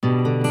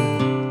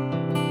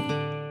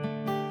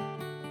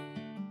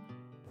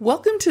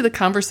Welcome to the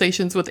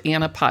Conversations with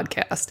Anna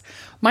podcast.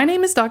 My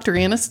name is Dr.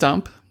 Anna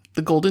Stump,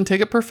 the Golden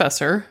Ticket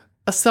Professor,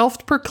 a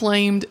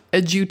self-proclaimed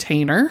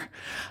edutainer.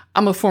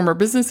 I'm a former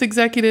business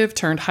executive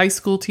turned high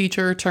school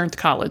teacher turned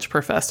college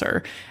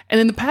professor. And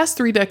in the past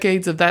 3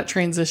 decades of that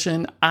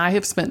transition, I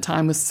have spent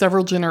time with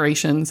several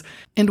generations.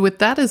 And with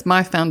that as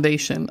my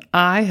foundation,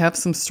 I have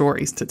some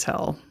stories to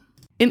tell.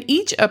 In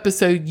each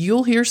episode,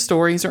 you'll hear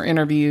stories or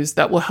interviews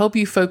that will help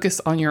you focus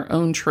on your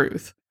own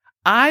truth.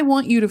 I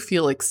want you to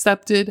feel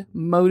accepted,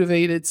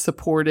 motivated,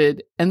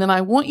 supported, and then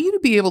I want you to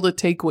be able to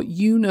take what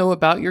you know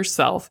about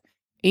yourself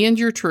and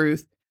your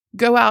truth,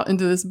 go out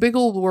into this big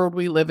old world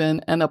we live in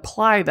and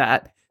apply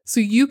that so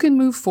you can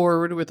move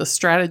forward with a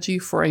strategy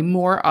for a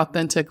more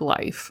authentic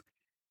life.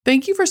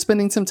 Thank you for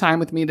spending some time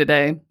with me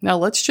today. Now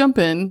let's jump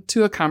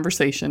into a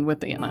conversation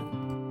with Anna.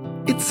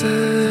 It's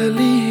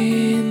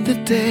early in the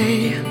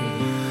day,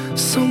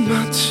 so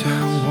much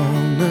I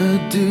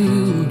wanna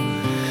do.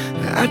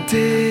 I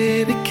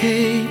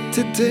dedicate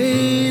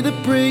today to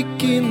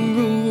breaking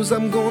rules.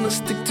 I'm gonna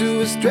stick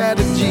to a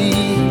strategy.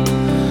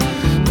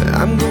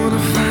 I'm gonna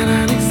find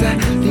out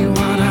exactly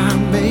what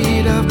I'm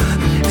made of.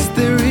 Is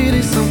there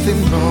really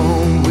something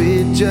wrong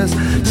with just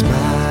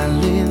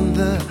smiling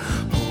the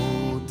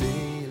whole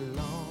day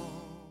long?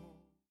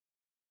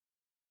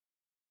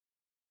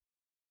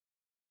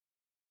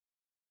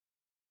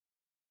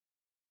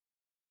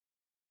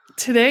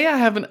 Today I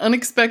have an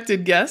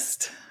unexpected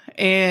guest.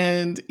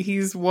 And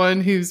he's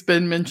one who's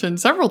been mentioned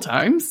several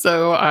times.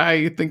 So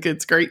I think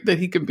it's great that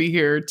he can be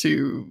here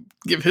to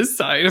give his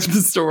side of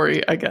the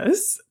story, I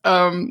guess.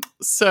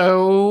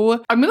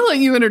 So I'm going to let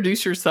you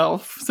introduce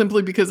yourself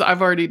simply because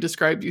I've already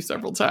described you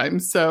several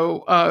times.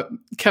 So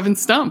Kevin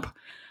Stump,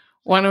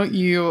 why don't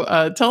you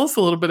tell us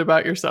a little bit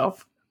about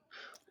yourself?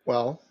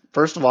 Well,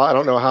 first of all, I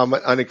don't know how I'm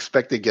an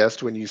unexpected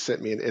guest when you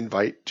sent me an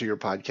invite to your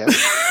podcast,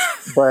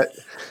 but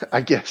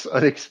I guess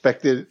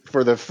unexpected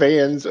for the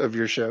fans of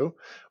your show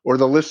or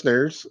the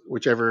listeners,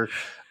 whichever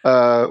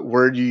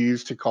word you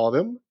use to call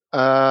them.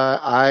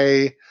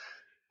 I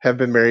have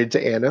been married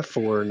to Anna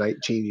for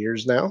 19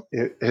 years now.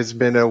 It has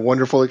been a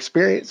wonderful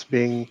experience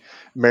being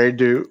married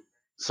to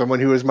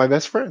someone who is my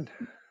best friend.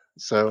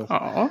 So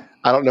Aww.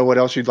 I don't know what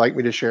else you'd like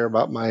me to share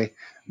about my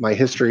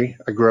history.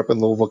 I grew up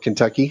in Louisville,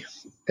 Kentucky,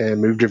 and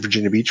moved to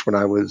Virginia Beach when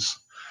I was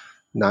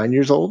 9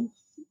 years old.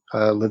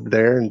 Lived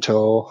there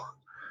until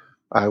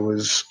I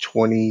was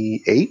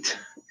 28,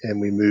 and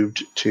we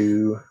moved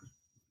to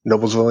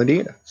Noblesville,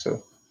 Indiana.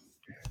 So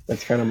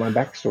that's kind of my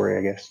backstory,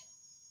 I guess.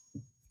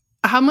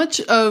 How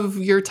much of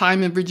your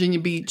time in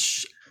Virginia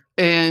Beach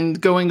and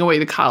going away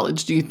to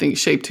college do you think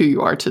shaped who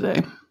you are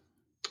today?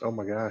 Oh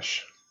my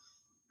gosh.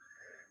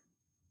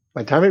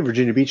 My time in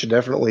Virginia Beach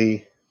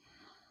definitely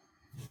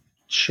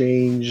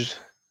changed,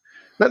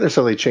 not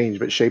necessarily changed,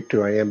 but shaped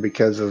who I am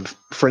because of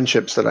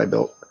friendships that I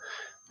built.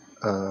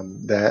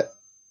 That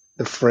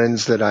the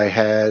friends that I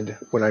had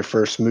when I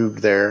first moved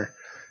there,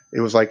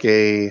 it was like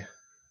a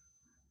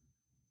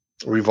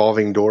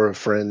revolving door of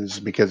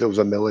friends because it was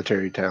a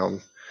military town.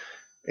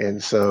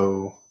 And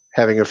so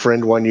having a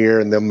friend one year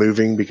and them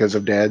moving because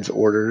of dad's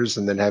orders,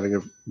 and then having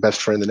a best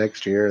friend the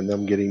next year and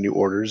them getting new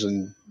orders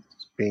and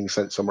being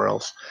sent somewhere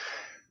else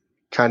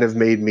kind of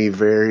made me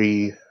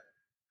very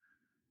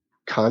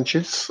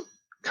conscious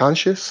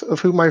of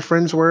who my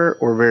friends were,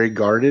 or very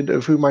guarded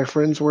of who my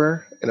friends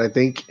were. And I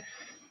think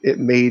it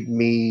made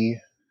me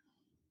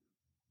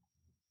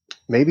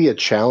maybe a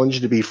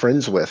challenge to be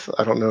friends with.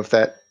 I don't know if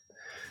that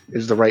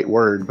is the right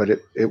word, but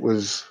it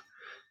was,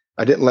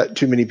 I didn't let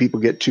too many people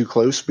get too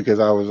close because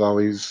I was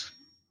always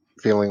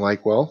feeling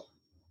like, well,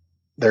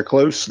 they're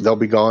close, they'll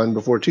be gone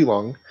before too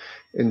long.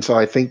 And so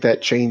I think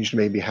that changed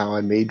maybe how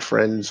I made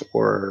friends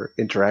or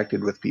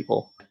interacted with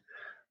people.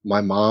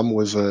 My mom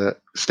was a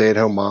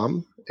stay-at-home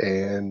mom,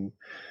 and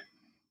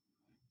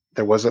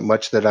there wasn't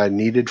much that I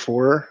needed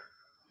for her,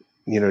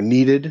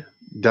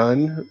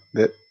 done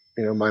that,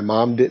 my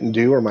mom didn't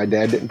do or my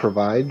dad didn't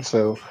provide.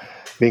 So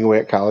being away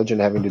at college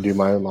and having to do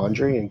my own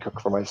laundry and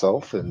cook for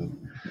myself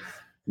and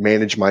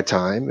manage my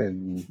time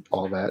and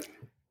all that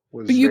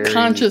was But you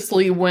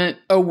consciously went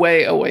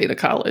away to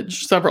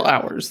college, several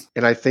hours.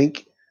 And I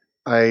think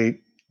I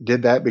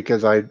did that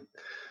because I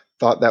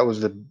thought that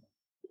was the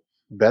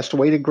best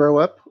way to grow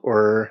up.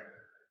 Or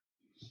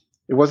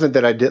it wasn't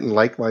that I didn't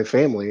like my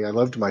family. I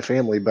loved my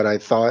family, but I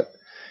thought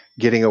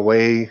getting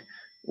away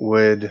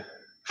would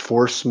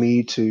force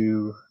me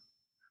to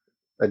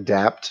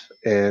adapt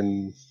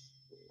and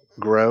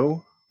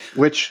grow,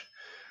 which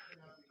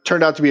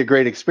turned out to be a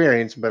great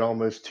experience, but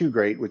almost too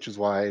great, which is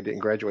why I didn't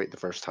graduate the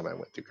first time I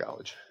went to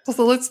college.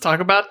 So let's talk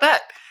about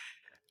that.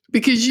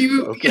 Because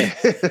okay.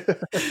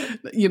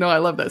 I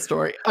love that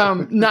story.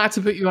 Not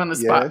to put you on the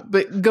spot,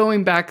 but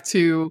going back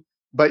to.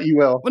 But you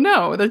will. Well,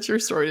 no, that's your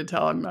story to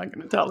tell. I'm not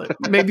going to tell it.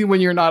 Maybe when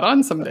you're not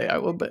on someday I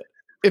will, but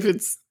if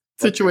it's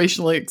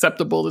situationally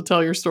acceptable to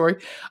tell your story.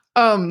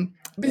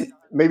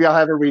 Maybe I'll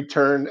have a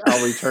return.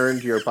 I'll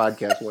return to your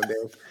podcast one day.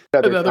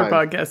 Another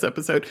podcast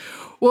episode.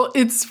 Well,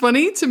 it's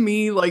funny to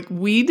me, like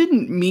we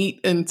didn't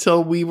meet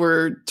until we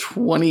were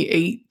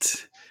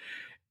 28.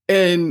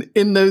 And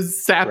in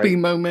those sappy Right.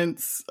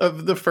 moments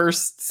of the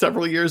first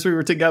several years we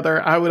were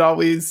together, I would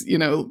always,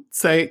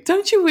 say,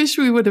 don't you wish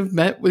we would have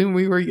met when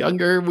we were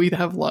younger? We'd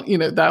have,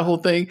 that whole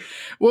thing.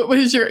 What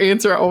has your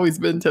answer always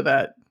been to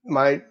that?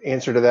 My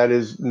answer to that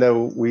is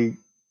no, we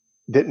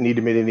didn't need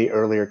to meet any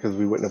earlier because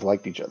we wouldn't have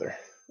liked each other.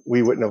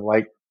 We wouldn't have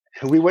liked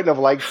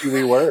who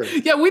we were.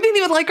 Yeah, we didn't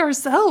even like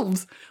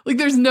ourselves. Like,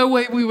 there's no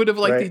way we would have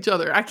liked Right. each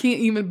other. I can't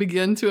even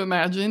begin to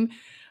imagine.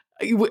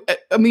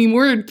 I mean,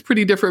 we're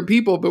pretty different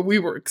people, but we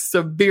were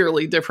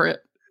severely different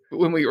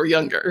when we were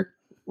younger.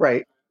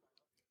 Right.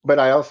 But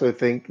I also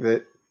think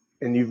that,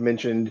 and you've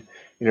mentioned,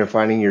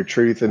 finding your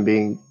truth and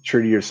being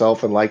true to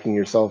yourself and liking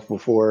yourself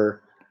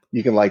before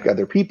you can like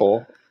other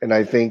people. And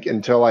I think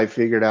until I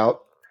figured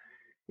out,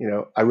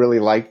 I really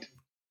liked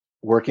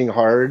working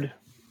hard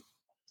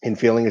and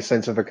feeling a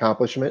sense of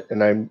accomplishment.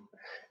 And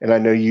I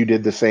know you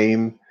did the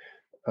same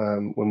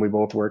when we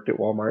both worked at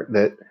Walmart,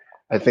 that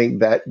I think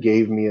that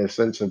gave me a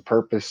sense of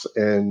purpose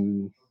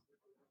and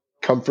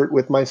comfort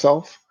with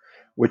myself,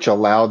 which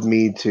allowed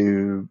me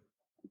to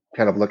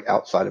kind of look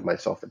outside of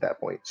myself at that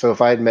point. So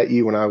if I had met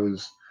you when I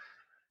was,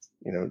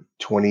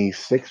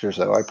 26 or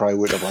so, I probably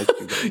wouldn't have liked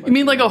you very much. You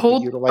mean like I a don't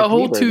think you'd have liked me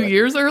whole very 2 much.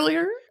 years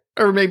earlier?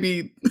 Or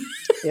maybe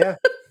Yeah,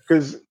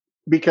 because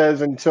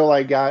until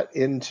I got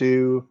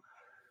into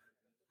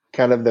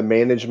kind of the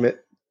management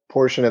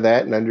portion of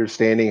that and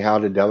understanding how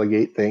to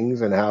delegate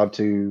things and how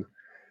to,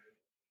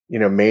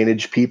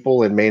 manage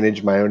people and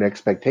manage my own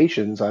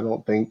expectations, I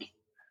don't think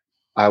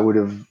I would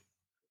have,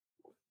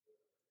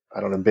 I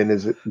don't know,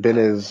 been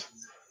as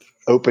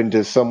open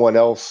to someone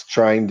else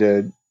trying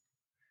to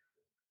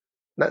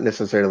not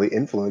necessarily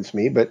influence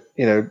me, but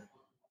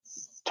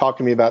talk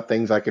to me about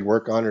things I could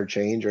work on or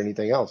change or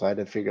anything else. I had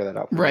to figure that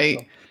out for right.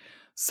 myself.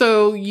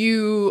 So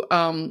you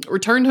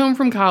returned home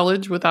from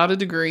college without a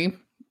degree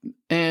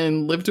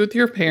and lived with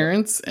your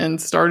parents and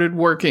started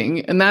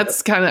working. And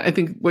that's kind of, I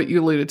think, what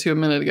you alluded to a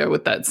minute ago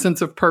with that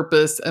sense of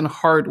purpose and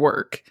hard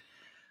work.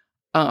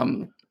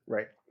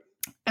 Right.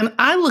 And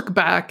I look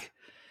back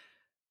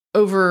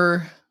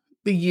over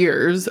the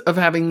years of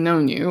having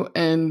known you,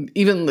 and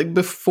even like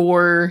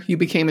before you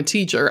became a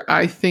teacher,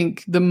 I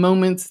think the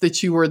moments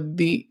that you were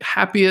the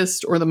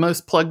happiest or the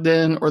most plugged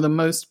in or the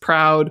most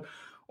proud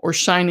or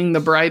shining the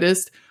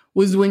brightest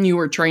was when you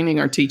were training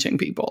or teaching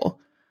people.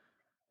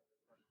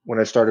 When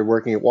I started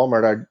working at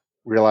Walmart, I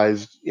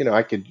realized,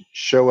 I could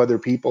show other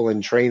people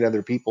and train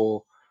other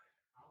people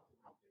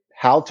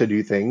how to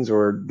do things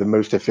or the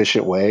most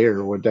efficient way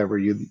or however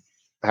you'd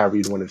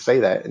want to say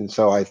that. And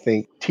so I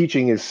think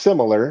teaching is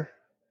similar.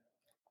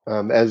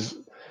 As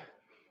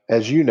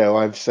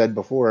I've said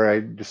before, I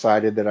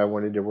decided that I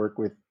wanted to work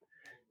with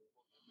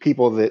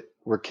people that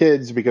were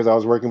kids because I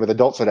was working with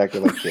adults that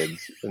acted like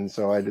kids. And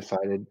so I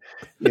decided,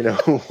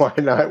 why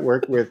not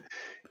work with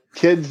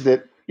kids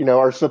that,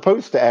 are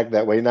supposed to act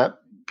that way, not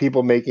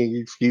people making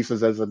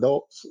excuses as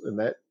adults. And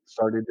that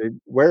started to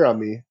wear on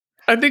me.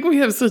 I think we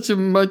have such a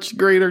much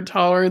greater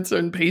tolerance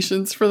and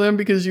patience for them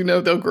because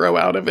they'll grow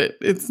out of it.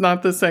 It's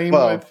not the same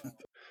with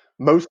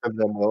most of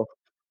them will.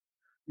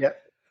 Yeah.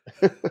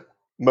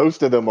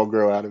 Most of them will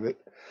grow out of it.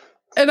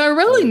 And I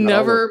really Not all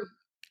of them. never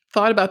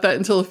thought about that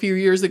until a few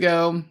years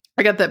ago.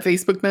 I got that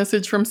Facebook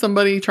message from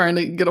somebody trying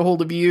to get a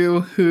hold of you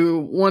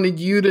who wanted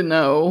you to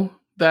know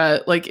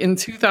that, like, in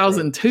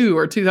 2002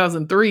 or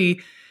 2003,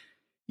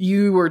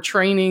 you were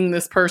training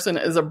this person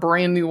as a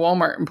brand new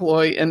Walmart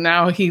employee, and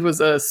now he was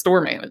a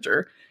store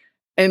manager.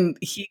 And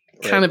he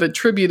kind of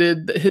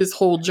attributed his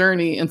whole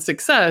journey and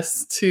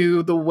success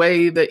to the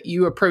way that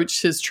you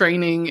approached his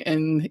training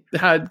and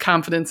had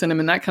confidence in him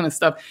and that kind of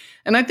stuff.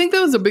 And I think that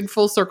was a big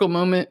full circle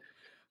moment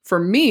for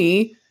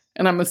me.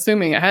 And I'm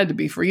assuming it had to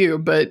be for you,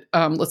 but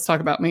let's talk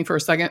about me for a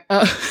second.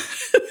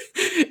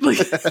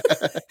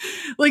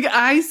 Like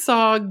I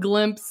saw a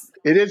glimpse.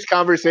 It is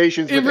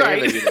Conversations with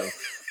Right. Anna,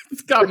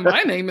 It's got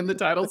my name in the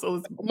title, so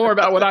it's more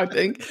about what I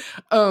think.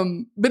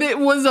 But it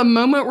was a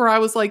moment where I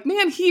was like,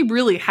 man, he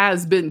really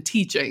has been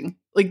teaching.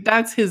 Like,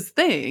 that's his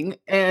thing.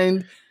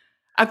 And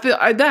I feel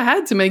that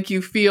had to make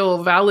you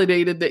feel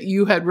validated that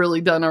you had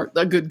really done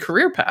a good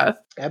career path.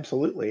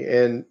 Absolutely.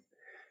 And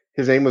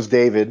his name was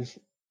David.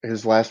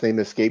 His last name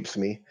escapes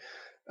me.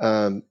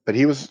 But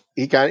he was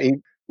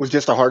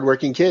just a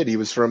hardworking kid. He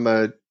was from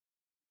a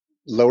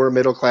lower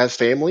middle class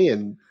family,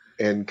 and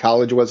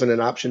college wasn't an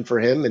option for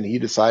him. And he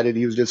decided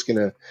he was just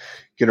gonna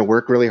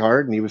work really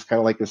hard. And he was kind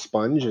of like a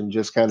sponge and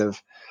just kind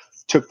of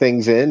took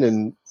things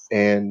in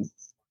and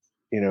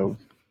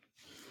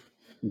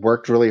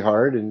worked really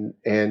hard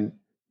and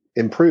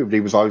improved. He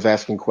was always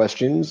asking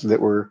questions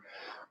that were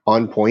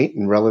on point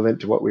and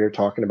relevant to what we were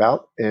talking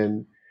about.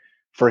 And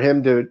for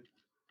him to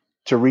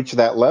reach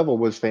that level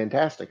was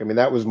fantastic. I mean,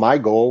 that was my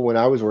goal when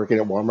I was working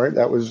at Walmart.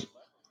 That was,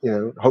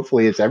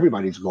 hopefully it's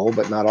everybody's goal,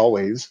 but not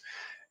always.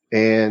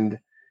 And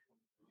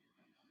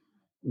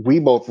we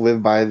both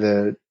live by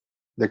the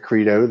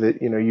credo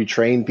that, you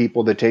train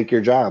people to take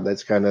your job.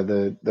 That's kind of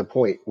the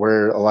point,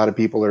 where a lot of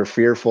people are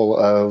fearful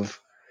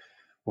of,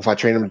 well, if I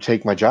train them to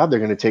take my job, they're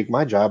going to take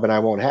my job and I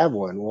won't have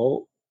one.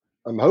 Well,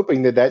 I'm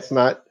hoping that that's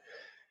not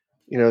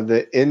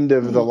the end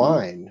of the Mhm.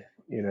 line.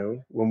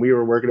 When we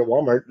were working at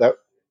Walmart, that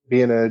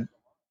being a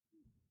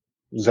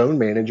zone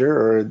manager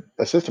or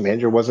assistant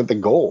manager wasn't the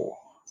goal.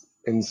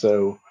 And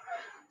so,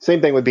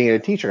 same thing with being a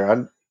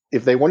teacher.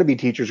 If they want to be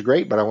teachers,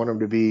 great, but I want them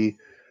to be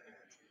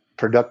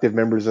productive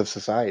members of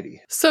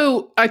society.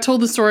 So I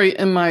told the story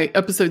in my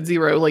episode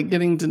 0, like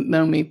getting to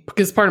know me,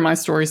 because part of my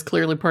story is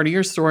clearly part of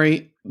your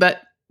story.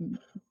 That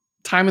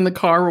time in the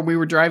car where we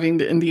were driving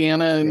to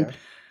Indiana and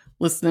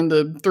listening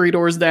to Three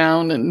Doors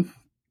Down and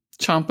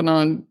chomping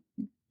on,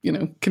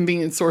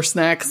 convenience store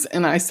snacks.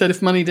 And I said,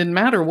 if money didn't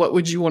matter, what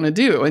would you want to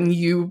do? And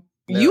you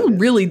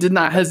really did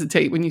not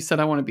hesitate when you said,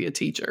 I want to be a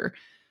teacher.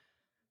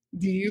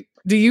 Do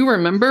you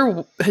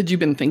remember? Had you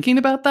been thinking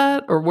about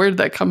that, or where did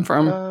that come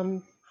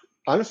from?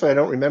 Honestly, I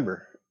don't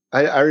remember.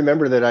 I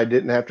remember that I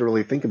didn't have to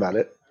really think about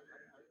it.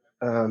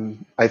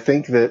 I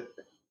think that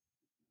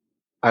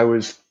I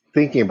was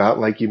thinking about,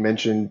 like you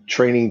mentioned,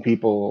 training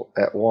people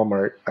at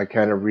Walmart. I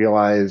kind of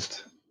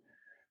realized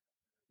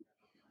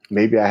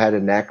maybe I had a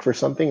knack for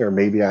something, or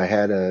maybe I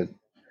had a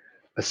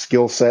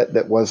skill set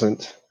that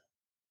wasn't,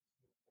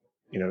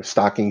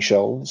 stocking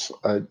shelves.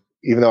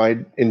 Even though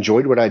I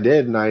enjoyed what I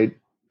did and I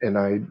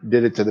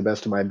did it to the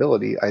best of my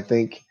ability, I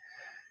think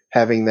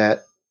having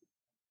that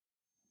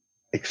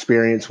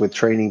experience with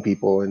training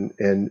people,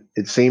 and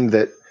it seemed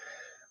that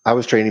I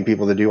was training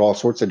people to do all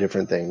sorts of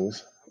different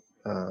things.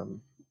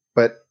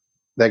 But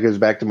that goes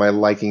back to my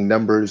liking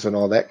numbers and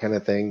all that kind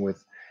of thing,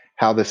 with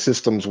how the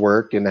systems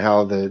work and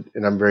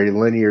and I'm very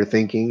linear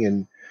thinking.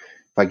 And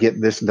if I get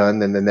this done,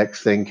 then the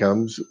next thing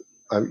comes.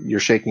 You're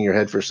shaking your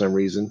head for some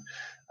reason.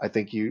 I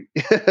think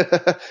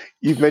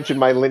you've mentioned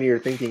my linear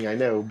thinking. I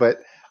know,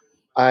 but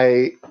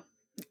I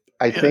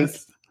think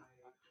Yes.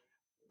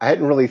 I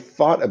hadn't really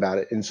thought about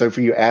it. And so for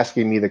you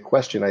asking me the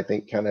question, I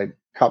think kind of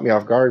caught me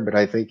off guard, but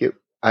I think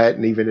I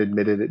hadn't even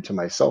admitted it to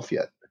myself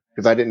yet,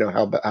 because I didn't know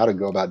how to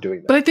go about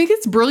doing that. But I think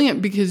it's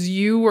brilliant because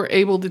you were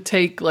able to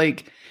take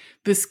like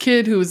this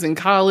kid who was in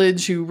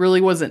college who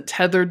really wasn't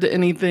tethered to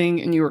anything,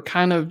 and you were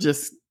kind of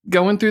just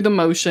going through the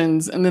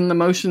motions, and then the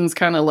motions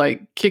kind of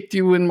like kicked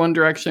you in one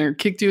direction or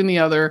kicked you in the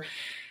other.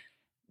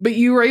 But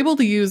you were able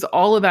to use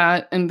all of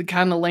that and to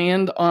kind of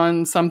land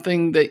on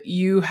something that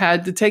you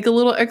had to take a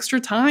little extra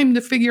time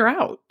to figure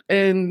out.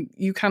 And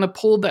you kind of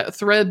pulled that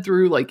thread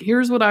through, like,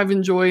 here's what I've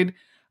enjoyed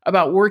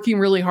about working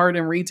really hard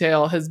in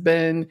retail has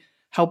been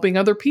helping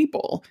other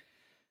people.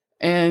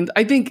 And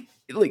I think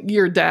like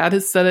your dad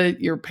has said it,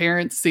 your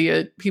parents see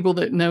it, people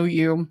that know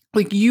you,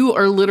 like you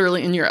are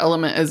literally in your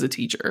element as a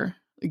teacher.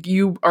 Like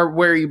you are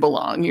where you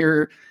belong.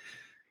 You're,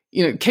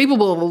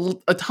 capable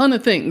of a ton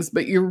of things,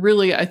 but you're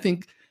really, I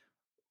think,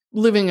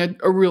 living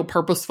a real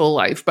purposeful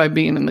life by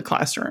being in the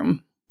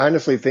classroom. I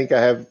honestly think I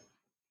have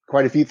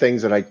quite a few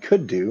things that I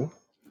could do,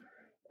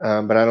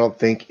 but I don't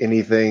think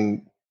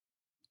anything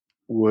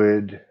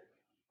would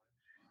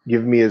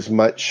give me as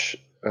much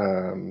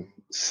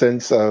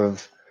sense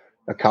of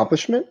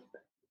accomplishment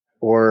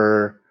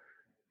or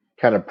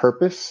kind of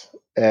purpose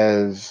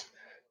as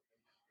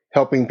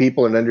helping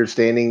people and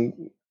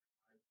understanding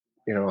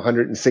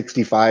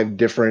 165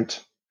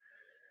 different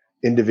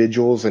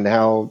individuals and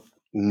how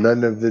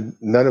none of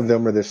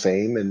them are the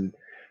same, and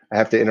I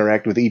have to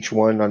interact with each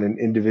one on an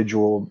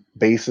individual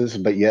basis,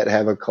 but yet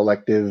have a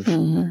collective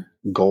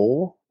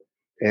goal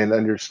and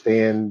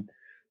understand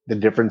the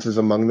differences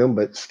among them,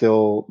 but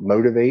still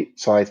motivate.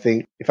 So I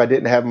think if I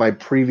didn't have my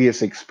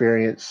previous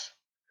experience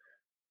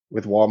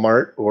with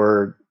Walmart,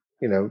 or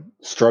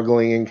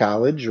struggling in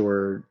college,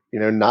 or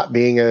not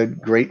being a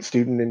great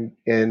student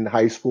in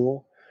high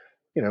school,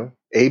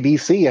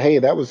 ABC, hey,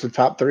 that was the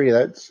top 3,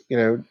 that's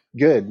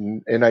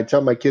good. And I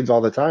tell my kids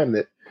all the time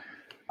that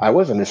I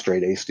wasn't a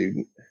straight A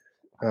student.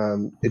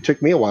 It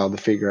took me a while to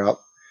figure out,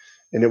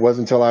 and it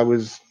wasn't until I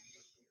was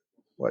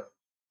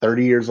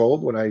 30 years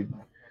old when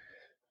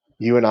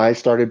you and I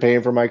started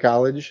paying for my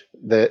college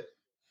that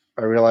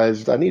I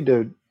realized I need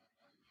to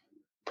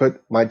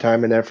put my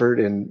time and effort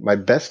and my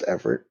best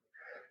effort.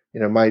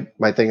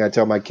 My thing I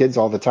tell my kids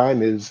all the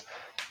time is,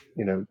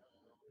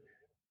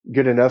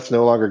 good enough's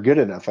no longer good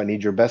enough. I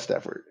need your best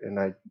effort, and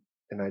I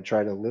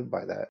try to live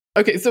by that.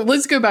 Okay, so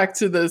let's go back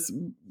to this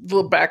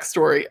little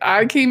backstory.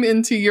 I came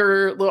into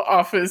your little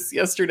office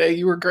yesterday.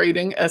 You were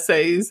grading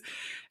essays,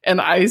 and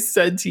I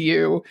said to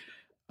you,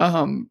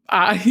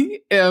 I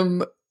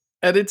am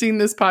editing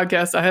this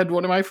podcast. I had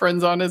one of my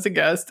friends on as a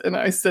guest, and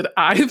I said,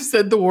 I have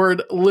said the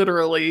word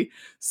literally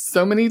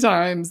so many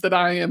times that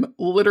I am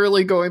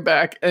literally going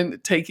back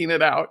and taking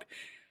it out.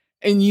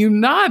 And you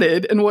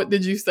nodded, and what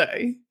did you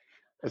say?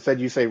 I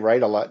said you say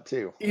right a lot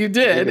too. You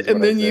did.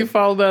 And then you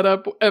followed that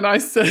up. And I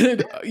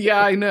said,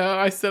 yeah, I know.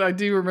 I said, I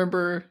do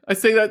remember. I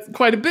say that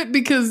quite a bit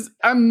because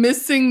I'm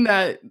missing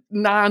that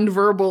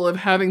nonverbal of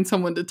having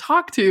someone to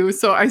talk to.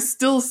 So I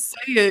still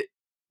say it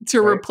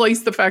to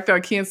replace the fact that I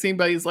can't see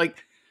anybody's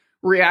like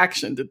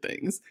reaction to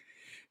things.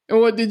 And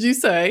what did you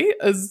say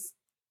as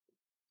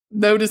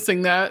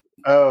noticing that?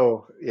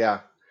 Oh, yeah.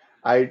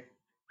 Well,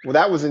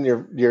 that was in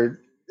your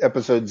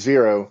episode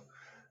 0.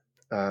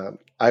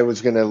 I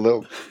was going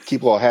to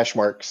keep little hash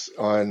marks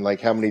on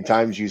like how many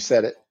times you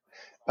said it.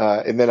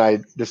 And then I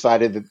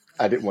decided that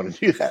I didn't want to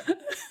do that.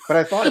 But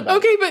I thought about it.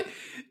 Okay, but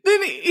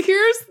then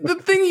here's the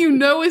thing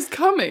is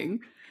coming.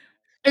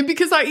 And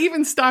because I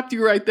even stopped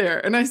you right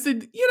there and I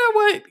said, you know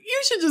what?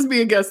 You should just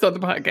be a guest on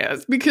the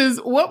podcast because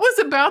what was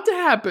about to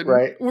happen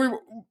were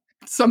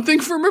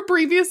something from a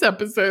previous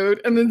episode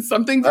and then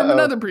something from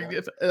another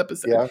previous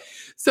episode. Yeah.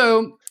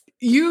 So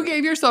you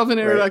gave yourself an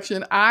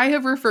introduction. Right. I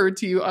have referred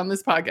to you on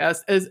this podcast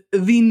as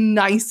the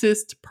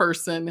nicest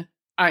person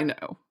I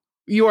know.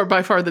 You are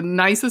by far the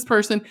nicest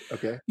person.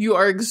 Okay. You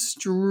are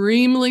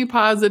extremely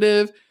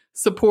positive,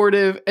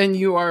 supportive, and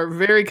you are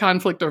very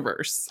conflict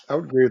averse. I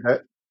would agree with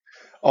that.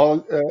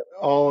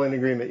 All in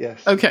agreement,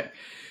 yes. Okay.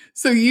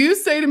 So you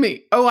say to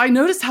me, oh, I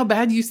noticed how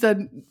bad you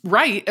said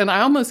right, and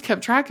I almost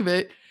kept track of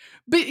it,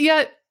 but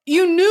yet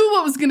you knew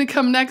what was going to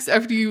come next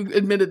after you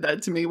admitted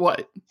that to me.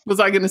 What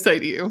was I going to say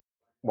to you?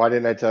 Why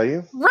didn't I tell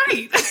you?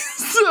 Right.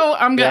 So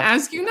I'm going to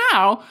ask you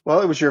now.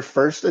 Well, it was your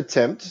first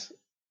attempt,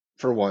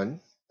 for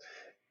one.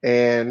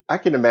 And I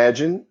can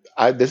imagine,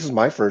 this is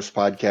my first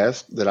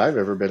podcast that I've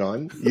ever been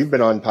on. You've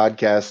been on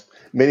podcasts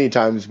many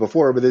times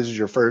before, but this is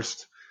your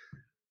first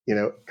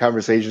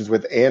Conversations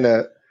with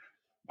Anna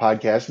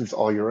podcast. It's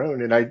all your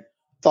own. And I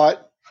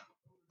thought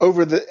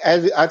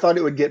I thought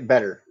it would get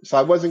better. So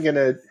I wasn't going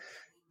to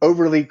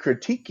overly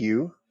critique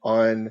you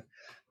on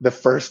the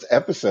first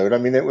episode. I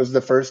mean, it was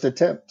the first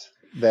attempt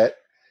that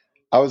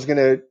I was going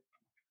to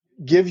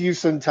give you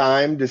some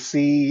time to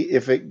see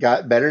if it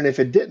got better. And if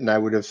it didn't, I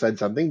would have said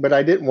something, but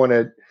I didn't want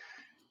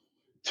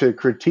to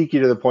critique you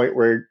to the point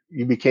where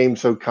you became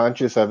so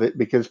conscious of it,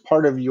 because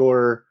part of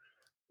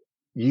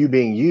you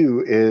being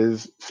you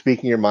is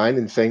speaking your mind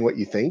and saying what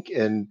you think.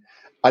 And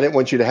I didn't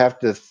want you to have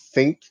to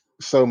think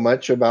so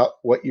much about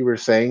what you were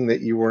saying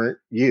that you weren't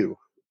you,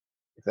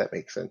 if that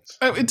makes sense.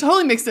 Oh, it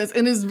totally makes sense.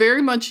 And it's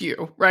very much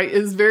you, right?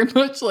 It's very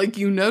much like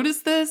you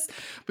noticed this,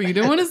 but you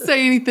don't want to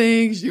say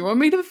anything because you want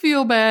me to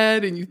feel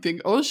bad. And you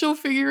think, oh, she'll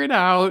figure it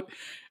out.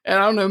 And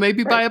I don't know,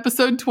 maybe by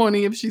episode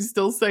 20, if she's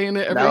still saying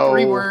it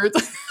every 3 words.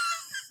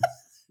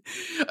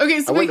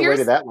 Okay, so I wouldn't have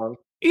waited that long.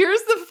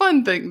 Here's the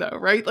fun thing, though,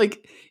 right?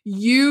 Like,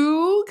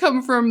 you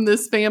come from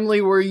this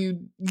family where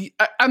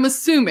I'm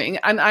assuming,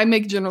 and I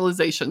make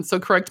generalizations, so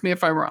correct me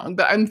if I'm wrong,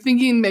 but I'm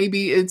thinking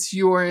maybe it's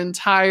your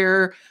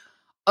entire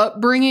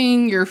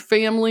upbringing, your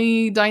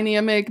family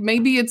dynamic.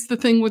 Maybe it's the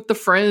thing with the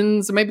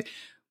friends,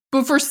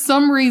 but for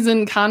some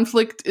reason,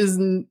 conflict is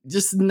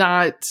just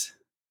not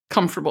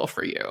comfortable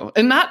for you.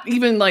 And not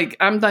even like,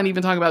 I'm not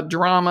even talking about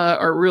drama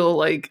or real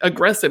like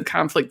aggressive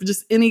conflict, but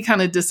just any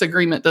kind of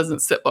disagreement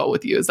doesn't sit well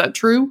with you. Is that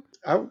true?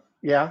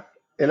 Yeah.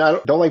 And I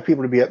don't like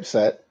people to be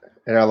upset,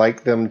 and I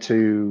like them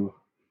to,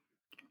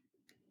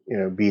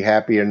 be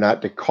happy and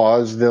not to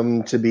cause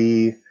them to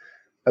be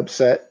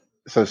upset.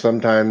 So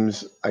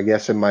sometimes, I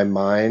guess in my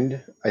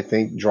mind, I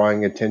think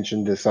drawing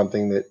attention to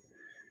something that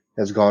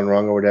has gone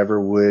wrong or whatever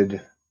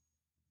would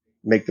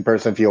make the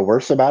person feel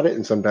worse about it.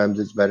 And sometimes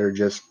it's better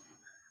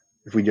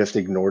if we just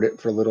ignored it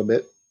for a little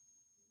bit,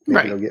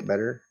 maybe it'll get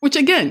better. Which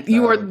again,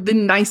 you are the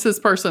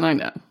nicest person I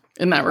know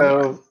in that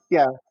regard.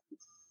 Yeah.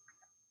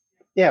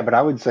 Yeah, but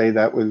I would say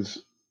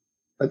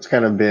that's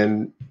kind of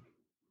been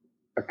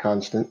a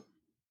constant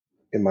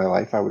in my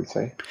life, I would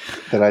say.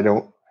 That I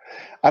don't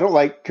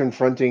like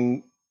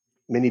confronting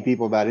many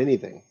people about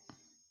anything.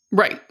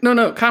 Right.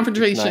 No,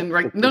 confrontation,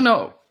 right.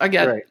 No, I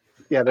get it. Right.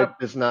 Yeah, that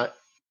is not.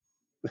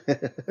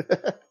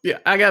 Yeah,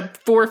 I got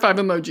 4 or 5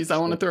 emojis I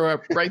want to throw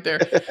up right there.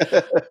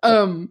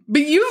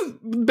 But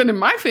you've been in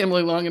my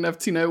family long enough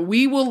to know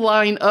we will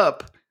line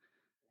up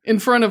in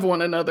front of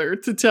one another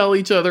to tell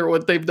each other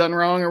what they've done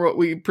wrong or what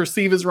we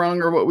perceive as wrong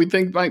or what we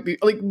think might be.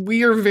 Like,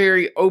 we are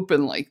very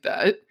open like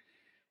that.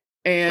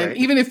 And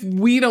even if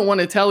we don't want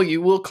to tell you,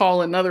 we'll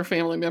call another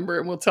family member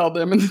and we'll tell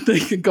them, and then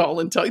they can call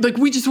and tell you. Like,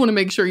 we just want to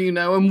make sure you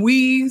know. And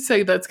we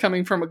say that's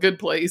coming from a good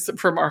place,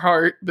 from our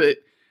heart, but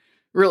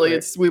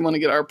really we want to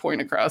get our point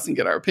across and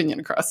get our opinion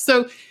across.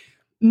 So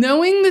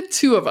knowing the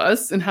two of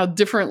us and how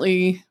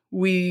differently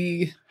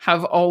we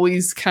have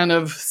always kind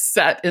of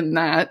sat in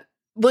that,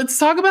 let's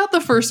talk about the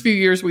first few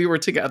years we were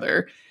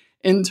together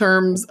in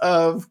terms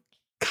of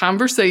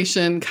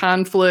conversation,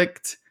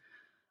 conflict.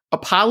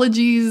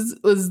 Apologies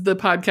was the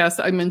podcast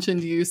I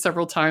mentioned you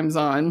several times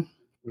on.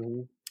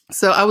 Mm-hmm.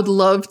 So I would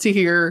love to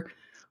hear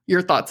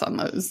your thoughts on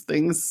those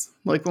things.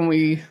 Like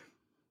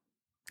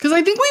because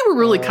I think we were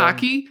really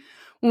cocky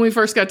when we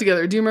first got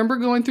together. Do you remember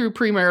going through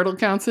premarital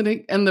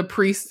counseling and the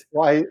priest?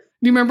 Why? Do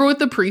you remember what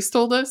the priest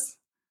told us?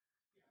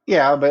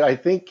 Yeah, but I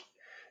think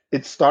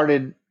it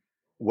started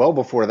well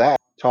before that.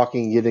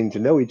 Talking, getting to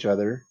know each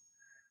other,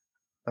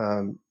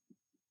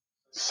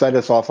 set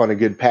us off on a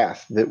good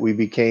path, that we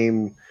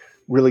became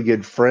really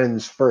good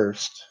friends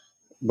first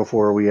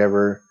before we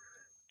ever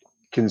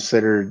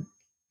considered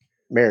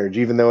marriage,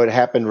 even though it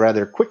happened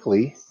rather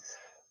quickly.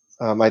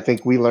 I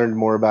think we learned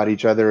more about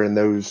each other in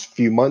those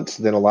few months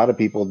than a lot of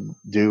people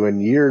do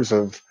in years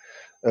of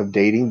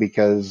dating,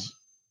 because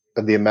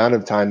of the amount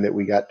of time that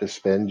we got to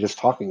spend just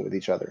talking with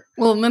each other.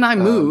 Well, and then I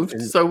moved,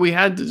 And so we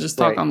had to just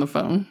talk right, on the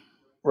phone.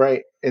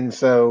 right. And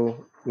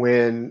so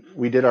when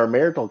we did our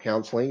marital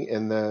counseling,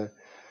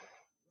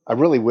 I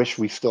really wish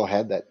we still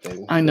had that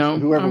thing. I know.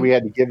 Whoever we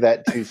had to give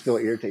that to still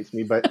irritates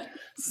me. But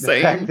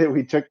the fact Same. that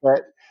we took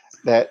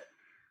that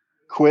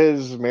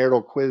quiz,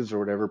 marital quiz or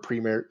whatever,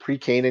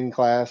 pre-Canaan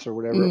class or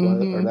whatever it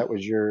was, or that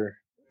was your,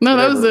 No,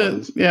 that was whatever it it.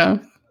 was. Yeah.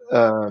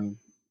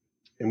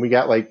 And we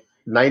got like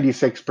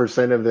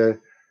 96% of the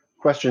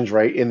questions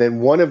right. And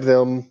then one of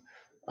them,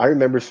 I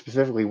remember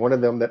specifically one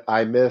of them that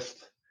I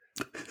missed.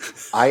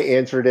 I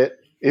answered it.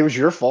 It was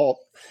your fault.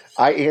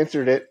 I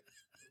answered it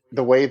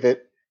the way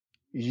that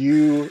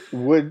you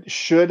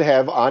should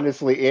have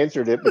honestly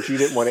answered it, but you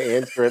didn't want to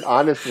answer it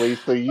honestly,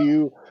 so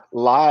you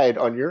lied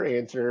on your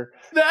answer.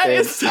 That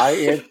is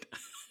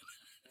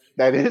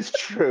that is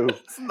true.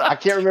 I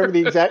can't true. remember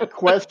the exact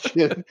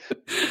question,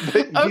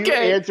 but you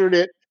answered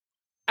it.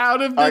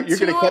 Out of the you're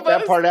two going to cut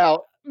that part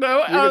out.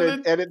 No, you're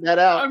going to edit that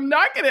out. I'm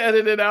not going to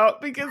edit it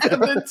out because of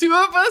the two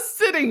of us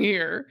sitting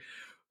here,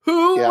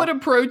 who would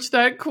approach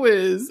that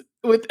quiz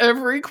with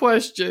every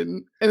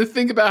question and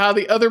think about how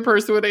the other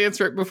person would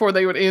answer it before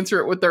they would answer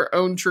it with their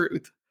own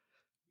truth?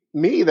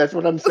 Me, that's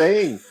what I'm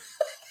saying.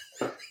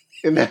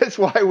 And that's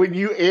why when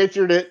you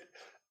answered it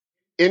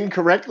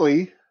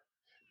incorrectly,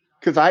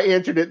 because I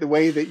answered it the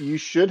way that you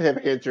should have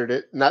answered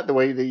it, not the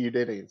way that you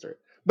did answer it.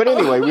 But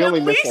anyway, we only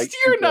missed like 2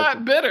 you're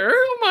not bitter.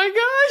 Oh my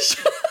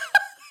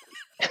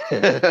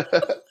gosh.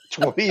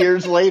 20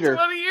 years later.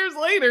 20 years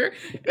later.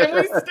 And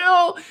we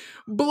still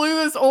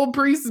blew this old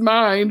priest's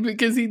mind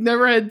because he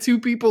never had two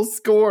people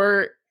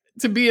score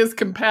to be as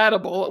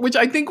compatible, which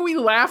I think we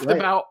laughed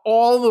about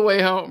all the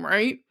way home,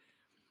 right?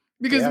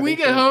 Because we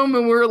get home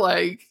and we're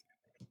like,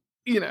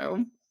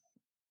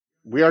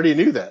 we already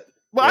knew that.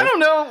 Well, I don't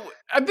know.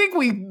 I think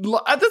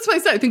that's what I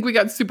said. I think we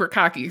got super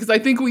cocky because I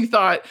think we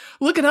thought,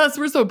 look at us,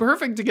 we're so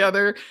perfect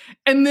together.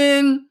 And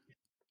then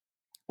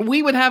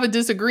we would have a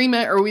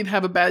disagreement or we'd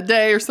have a bad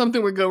day or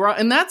something would go wrong.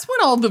 And that's when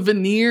all the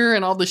veneer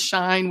and all the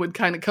shine would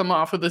kind of come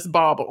off of this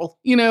bauble.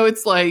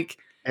 It's like,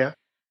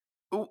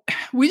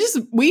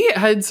 we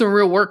had some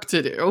real work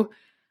to do.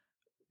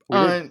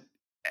 And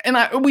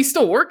we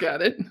still work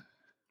at it.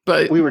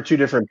 But we were two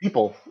different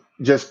people,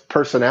 just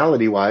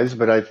personality wise.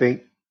 But I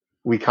think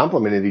we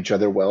complemented each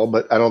other well,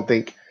 but I don't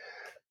think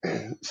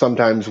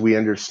sometimes we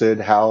understood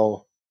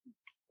how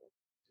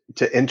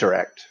to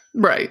interact.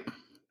 Right.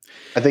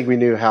 I think we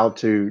knew how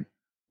to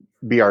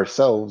be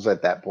ourselves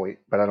at that point,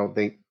 but I don't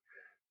think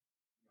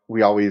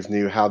we always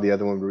knew how the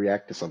other one would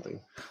react to something.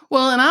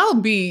 Well, and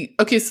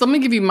so let me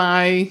give you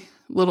my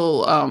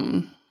little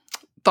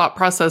thought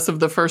process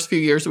of the first few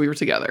years we were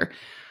together.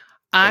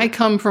 I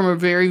come from a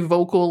very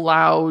vocal,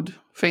 loud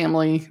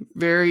family,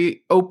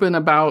 very open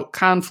about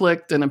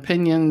conflict and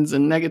opinions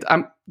and negative.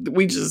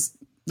 We just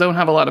don't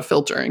have a lot of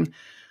filtering.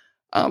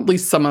 At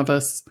least some of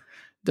us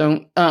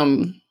don't. My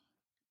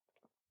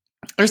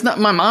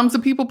mom's a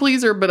people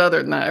pleaser, but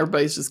other than that,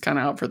 everybody's just kind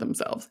of out for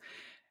themselves.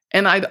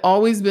 And I'd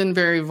always been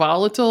very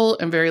volatile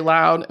and very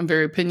loud and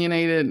very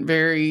opinionated and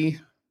very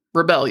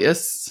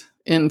rebellious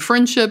in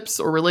friendships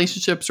or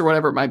relationships or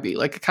whatever it might be.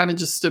 Like I kind of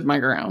just stood my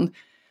ground.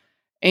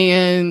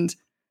 And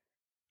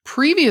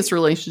previous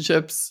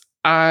relationships,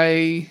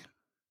 I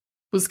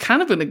was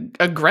kind of an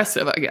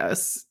aggressive, I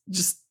guess,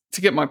 just to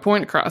get my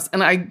point across.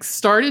 And I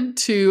started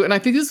to, and I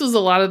think this was a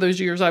lot of those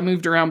years I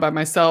moved around by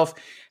myself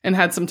and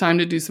had some time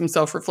to do some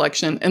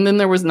self-reflection. And then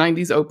there was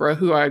 90s Oprah,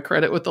 who I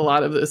credit with a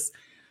lot of this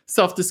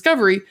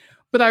self-discovery.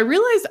 But I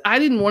realized I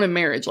didn't want a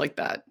marriage like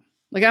that.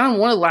 Like, I don't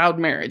want a loud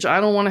marriage. I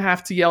don't want to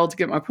have to yell to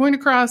get my point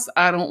across.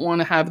 I don't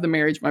want to have the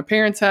marriage my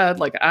parents had.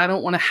 Like, I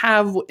don't want to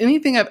have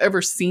anything I've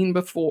ever seen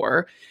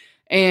before.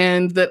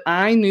 And that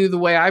I knew the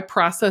way I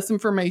process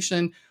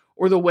information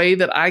or the way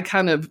that I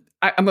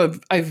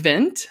I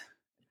vent.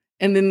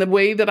 And then the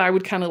way that I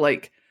would kind of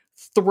like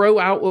throw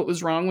out what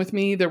was wrong with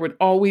me, there would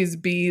always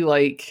be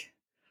like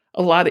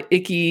a lot of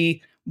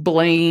icky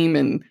blame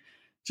and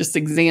just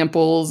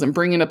examples and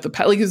bringing up the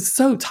past. Like, it was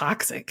so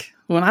toxic.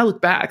 When I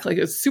look back, like,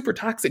 it was super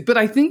toxic. But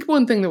I think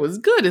one thing that was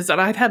good is that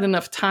I'd had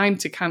enough time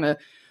to kind of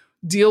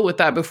deal with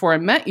that before I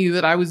met you,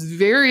 that I was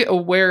very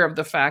aware of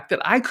the fact that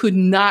I could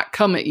not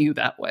come at you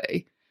that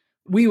way.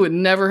 We would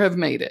never have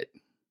made it.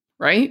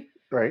 Right?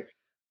 Right.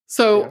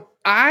 So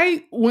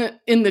I went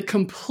in the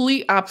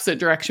complete opposite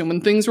direction.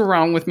 When things were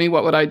wrong with me,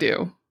 what would I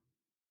do?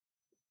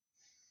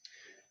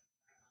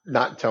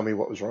 Not tell me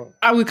what was wrong.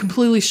 I would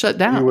completely shut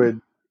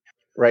down.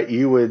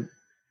 You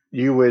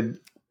would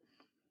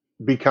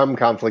become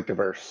conflict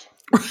averse.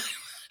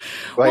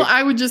 Well,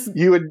 I would just...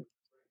 Well,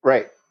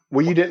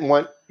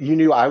 you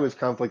knew I was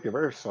conflict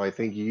averse. So I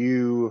think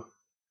you,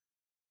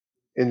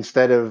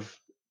 instead of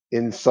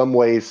in some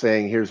ways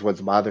saying, here's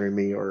what's bothering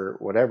me or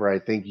whatever, I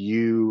think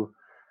you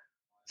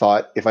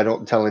thought, if I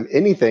don't tell him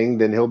anything,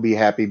 then he'll be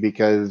happy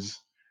because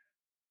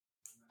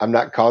I'm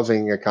not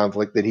causing a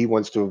conflict that he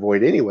wants to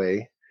avoid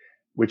anyway,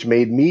 which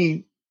made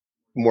me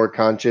more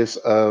conscious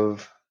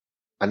of,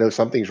 I know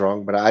something's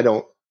wrong, but I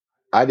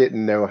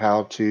didn't know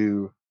how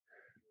to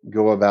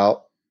go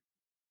about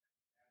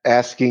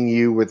asking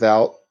you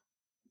without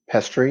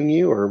pestering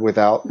you, or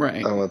without, I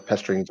Right. don't know if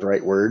pestering is the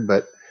right word,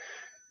 but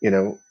you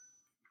know,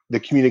 the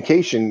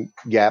communication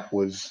gap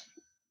was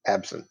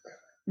absent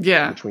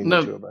Yeah. between the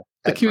No, two of us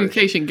the at first.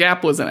 communication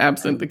gap wasn't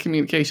absent. The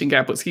communication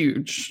gap was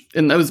huge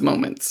in those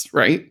moments,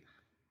 right?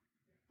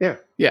 Yeah.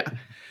 Yeah.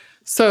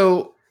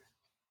 So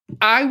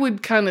I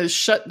would kind of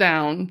shut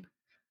down.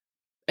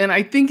 And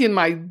I think in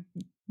my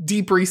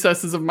deep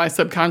recesses of my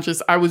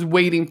subconscious, I was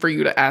waiting for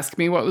you to ask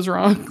me what was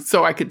wrong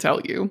so I could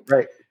tell you.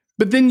 Right.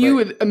 But then you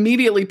Right. would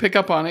immediately pick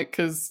up on it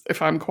because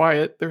if I'm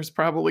quiet, there's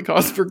probably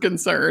cause for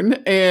concern.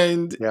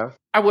 And Yeah.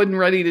 I wasn't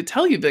ready to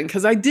tell you then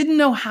because I didn't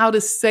know how to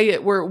say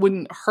it where it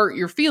wouldn't hurt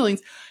your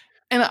feelings.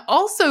 And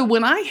also,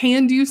 when I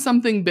hand you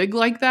something big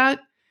like that,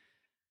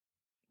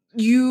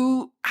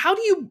 how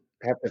do you,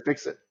 Have to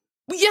fix it.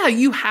 yeah,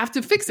 you have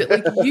to fix it.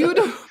 Like you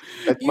don't,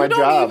 That's you my don't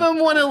job.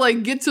 even want to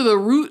like get to the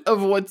root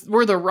of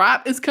where the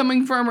rot is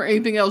coming from or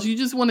anything else. You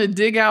just want to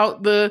dig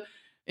out the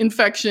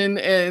infection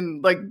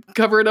and like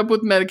cover it up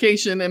with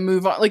medication and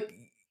move on. Like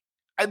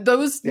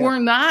those Yeah. were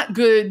not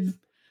good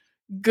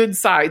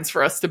sides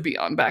for us to be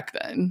on back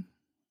then.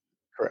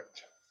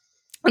 Correct.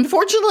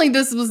 Unfortunately,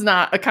 this was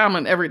not a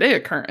common everyday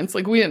occurrence.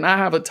 Like we did not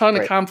have a ton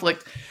of Right.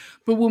 conflict,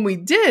 but when we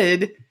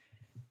did,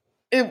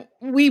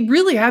 we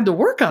really had to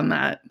work on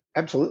that.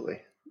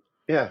 Absolutely.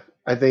 Yeah.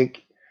 I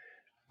think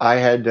I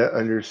had to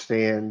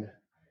understand,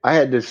 I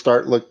had to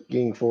start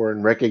looking for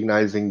and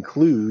recognizing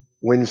clues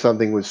when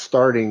something was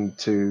starting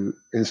to,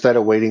 instead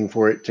of waiting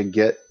for it to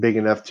get big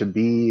enough to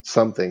be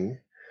something,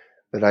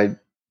 that I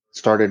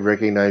started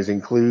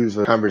recognizing clues.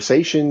 The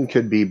conversation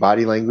could be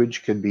body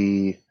language, could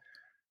be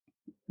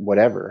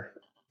whatever.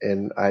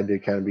 And I had to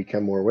kind of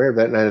become more aware of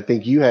that. And I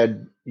think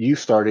you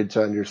started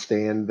to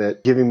understand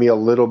that, giving me a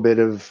little bit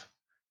of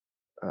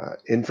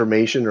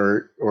information,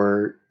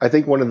 or I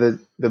think one of the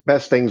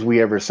best things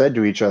we ever said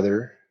to each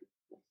other,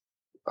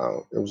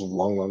 it was a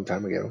long, long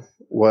time ago,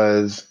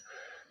 was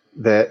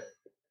that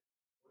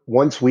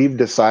once we've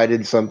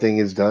decided something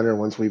is done, or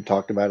once we've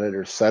talked about it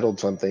or settled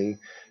something,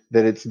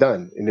 that it's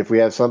done. And if we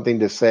have something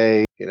to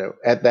say,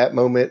 at that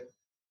moment,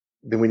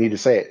 then we need to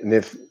say it. And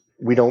if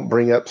we don't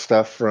bring up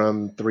stuff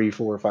from 3,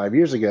 4, 5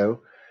 years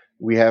ago,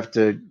 we have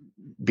to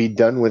be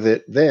done with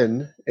it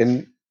then.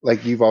 And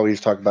like you've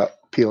always talked about,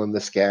 peeling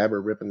the scab or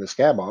ripping the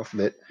scab off,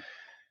 that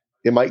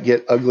it might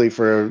get ugly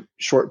for a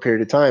short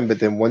period of time, but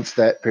then once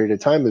that period of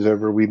time is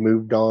over, we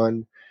moved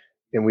on,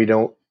 and we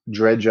don't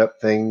dredge up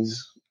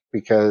things,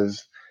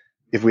 because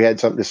if we had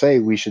something to say,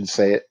 we should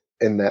say it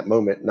in that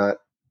moment, not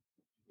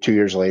 2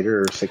 years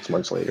later or 6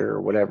 months later or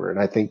whatever. And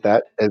I think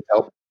that has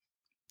helped.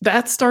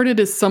 That started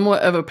as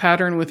somewhat of a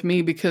pattern with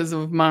me because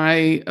of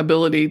my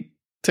ability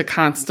to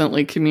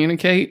constantly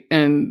communicate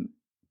and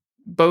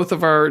both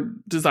of our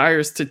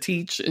desires to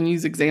teach and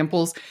use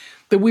examples,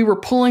 that we were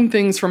pulling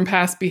things from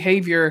past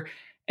behavior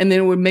and then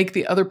it would make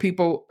the other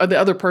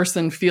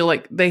person feel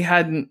like they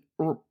hadn't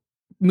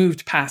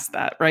moved past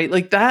that, right?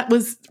 Like that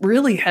was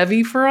really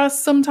heavy for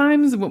us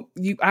sometimes.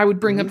 I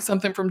would bring up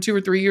something from 2 or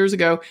 3 years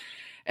ago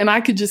and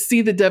I could just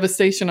see the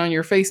devastation on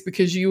your face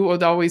because you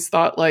had always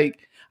thought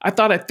like, I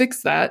thought I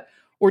fixed that.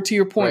 Or to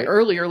your point Right.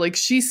 earlier, like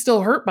she's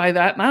still hurt by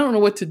that and I don't know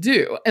what to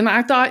do. And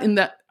I thought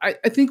I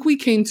think we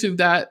came to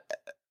that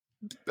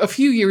a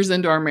few years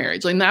into our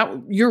marriage. Like that,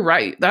 you're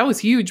right. That was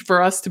huge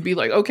for us to be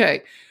like,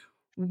 okay,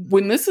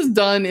 when this is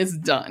done, it's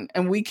done.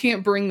 And we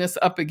can't bring this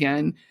up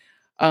again.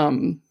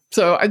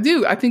 So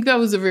I think that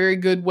was a very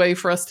good way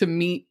for us to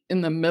meet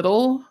in the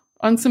middle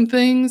on some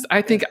things.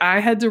 I think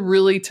I had to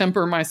really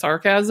temper my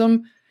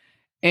sarcasm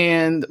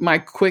and my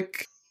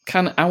quick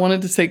I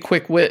wanted to say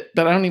quick wit,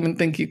 but I don't even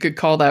think you could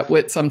call that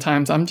wit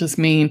sometimes. I'm just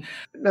mean.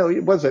 No,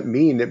 it wasn't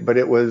mean, but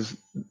it was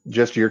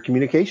just your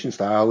communication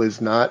style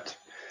is not,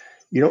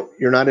 you're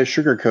not a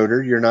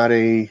sugarcoater. You're not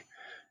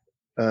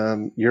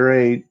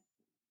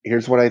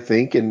here's what I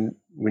think, and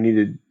we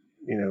need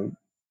to,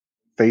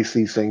 face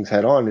these things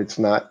head on. It's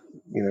not,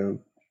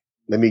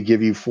 let me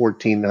give you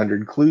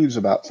 1,400 clues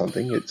about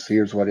something. It's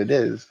here's what it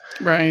is.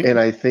 Right. And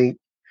I think,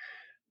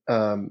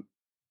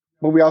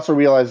 but we also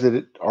realized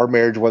that our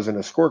marriage wasn't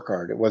a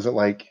scorecard. It wasn't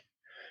like,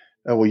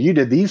 oh, well, you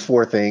did these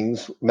 4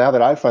 things. Now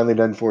that I've finally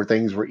done 4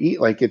 things,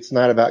 like, it's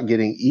not about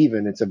getting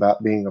even. It's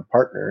about being a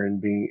partner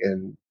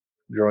and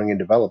growing and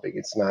developing.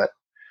 It's not,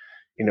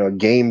 a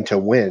game to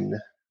win.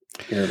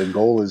 The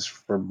goal is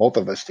for both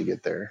of us to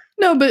get there.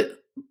 No,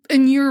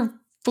 and you're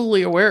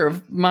fully aware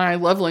of my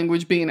love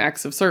language being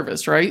acts of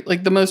service, right?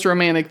 Like the most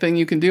romantic thing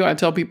you can do, I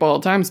tell people all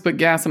the time, is put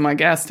gas in my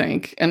gas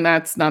tank. And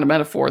that's not a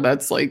metaphor.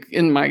 That's like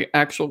in my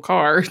actual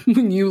car.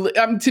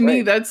 To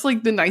me, that's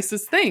like the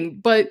nicest thing.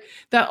 But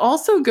that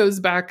also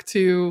goes back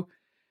to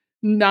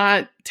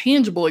not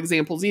tangible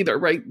examples either,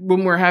 right?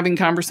 When we're having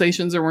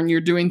conversations or when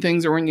you're doing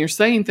things or when you're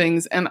saying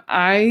things. And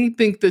I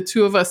think the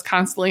two of us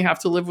constantly have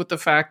to live with the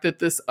fact that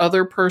this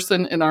other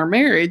person in our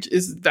marriage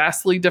is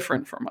vastly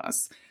different from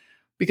us.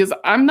 Because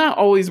I'm not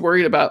always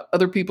worried about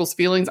other people's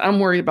feelings. I'm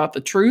worried about the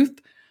truth.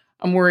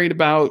 I'm worried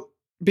about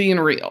being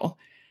real.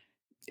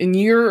 And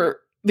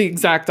you're the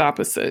exact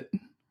opposite.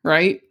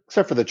 right?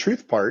 Except for the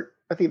truth part.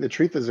 I think the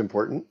truth is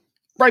important.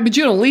 Right, but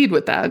you don't lead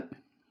with that.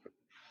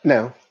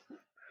 No.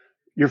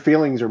 Your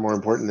feelings are more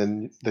important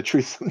than the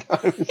truth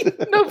sometimes.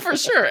 No, for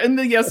sure. And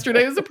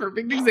yesterday is a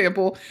perfect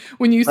example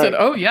when you said,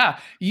 Right. oh, yeah,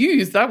 you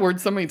used that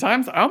word so many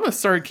times. I almost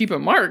started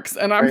keeping marks.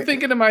 And I'm Right.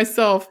 thinking to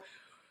myself,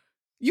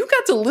 you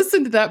got to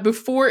listen to that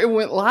before it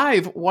went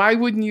live. Why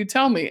wouldn't you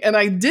tell me? And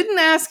I didn't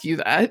ask you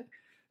that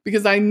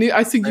because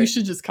I said you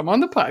should just come on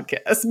the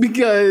podcast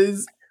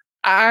because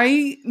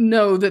I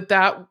know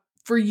that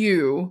for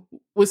you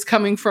was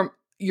coming from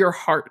your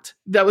heart.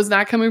 That was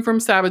not coming from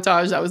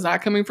sabotage. That was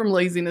not coming from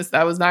laziness.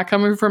 That was not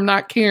coming from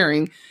not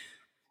caring.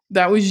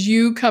 That was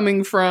you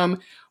coming from,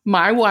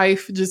 my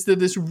wife just did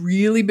this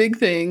really big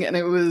thing and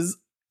it was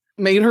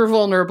made her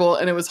vulnerable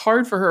and it was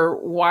hard for her.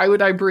 Why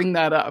would I bring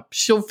that up?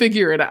 She'll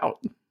figure it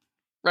out.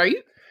 Right?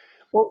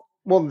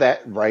 Well,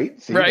 that,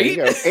 right. See, right?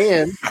 There you go.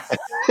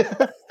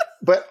 And,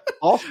 but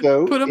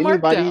also Put a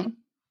mark down.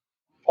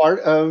 Part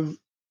of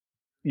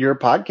your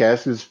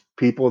podcast is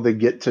people that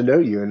get to know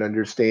you and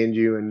understand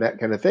you and that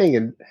kind of thing.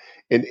 And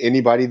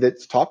anybody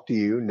that's talked to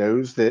you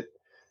knows that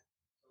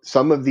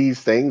some of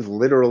these things,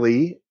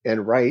 literally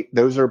and right,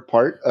 those are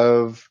part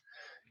of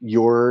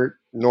your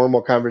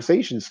normal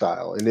conversation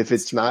style. And if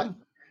it's not,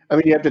 I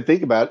mean, you have to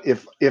think about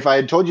if I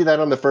had told you that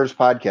on the first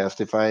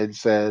podcast, if I had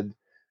said,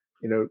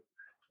 you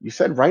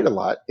said right a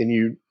lot,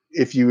 and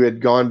if you had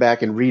gone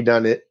back and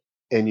redone it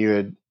and you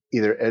had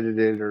either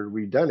edited or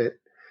redone it,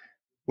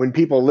 when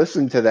people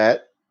listened to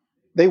that,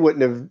 they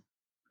wouldn't have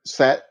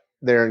sat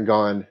there and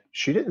gone,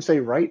 she didn't say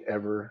right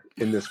ever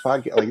in this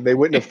podcast. Like they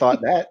wouldn't have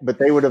thought that, but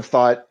they would have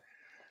thought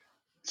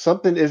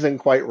something isn't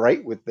quite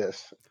right with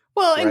this.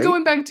 Well, and right?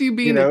 going back to you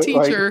being a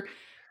teacher,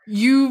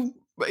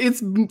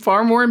 it's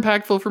far more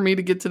impactful for me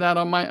to get to that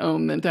on my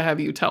own than to have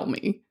you tell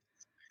me.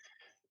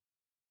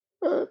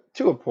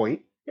 To a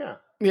point, yeah.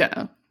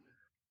 Yeah.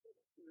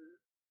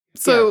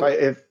 So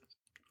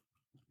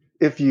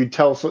if you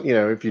tell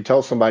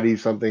somebody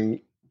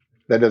something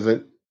that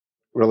doesn't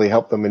really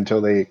help them until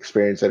they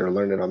experience it or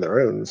learn it on their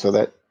own, so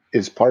that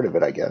is part of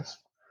it, I guess.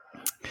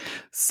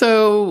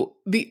 So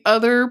the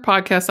other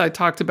podcast I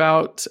talked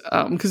about,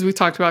 because we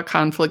talked about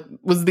conflict,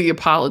 was the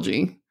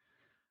apology,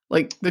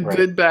 like the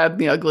good, bad, and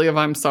the ugly of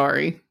I'm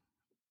sorry.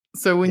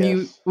 So when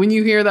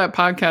you hear that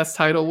podcast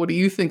title, what do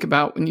you think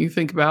about when you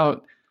think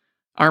about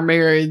our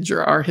marriage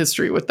or our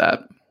history with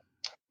that?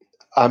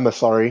 I'm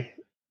sorry.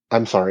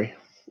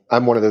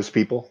 I'm one of those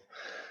people.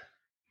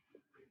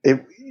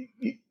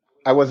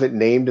 I wasn't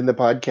named in the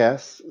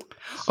podcast,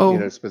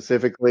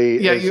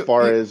 specifically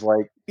as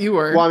like you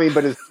were. Well, I mean,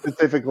 but as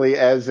specifically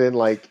as in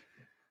like,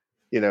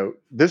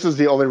 this is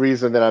the only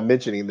reason that I'm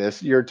mentioning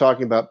this. You're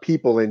talking about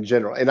people in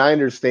general, and I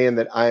understand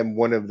that I'm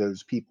one of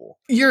those people.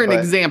 You're an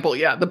example,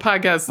 yeah. The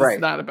podcast is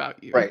not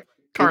about you, right?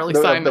 Carly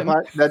Simon.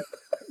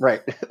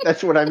 Right.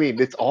 That's what I mean.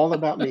 It's all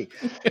about me.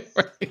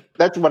 Right.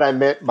 That's what I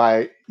meant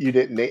by you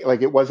didn't name.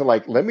 Like it wasn't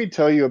like, let me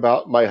tell you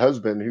about my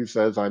husband who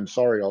says I'm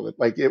sorry all the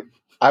like it.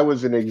 I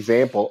was an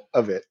example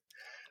of it.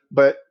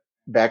 But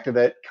back to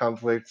that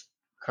conflict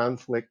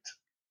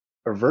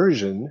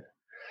aversion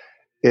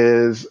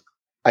is,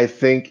 I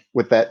think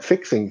with that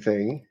fixing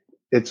thing,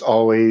 it's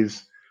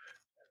always,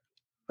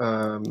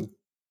 if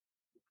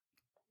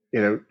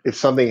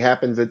something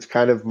happens, it's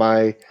kind of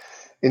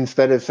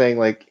instead of saying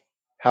like,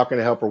 how can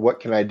I help or what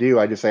can I do?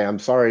 I just say, I'm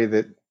sorry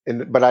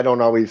but I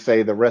don't always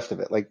say the rest of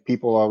it. Like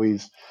people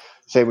always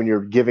say when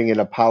you're giving an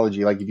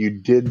apology, like if you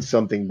did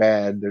something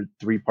bad, the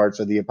 3 parts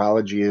of the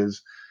apology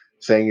is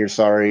saying you're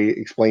sorry,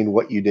 explain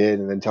what you did,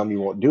 and then tell me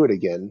you won't do it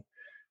again.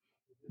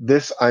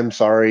 This I'm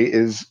sorry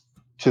is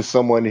to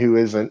someone who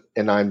isn't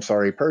an I'm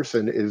sorry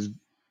person is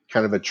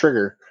kind of a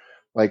trigger.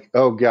 Like,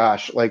 oh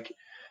gosh, like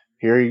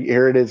here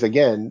it is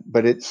again.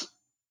 But it's,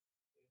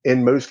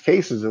 in most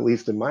cases, at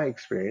least in my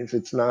experience,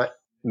 it's not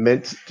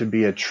meant to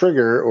be a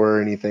trigger or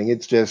anything.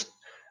 It's just,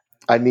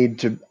 I need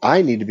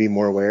to be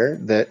more aware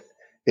that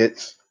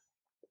it's,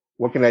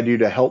 what can I do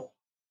to help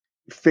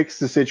fix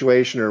the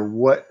situation or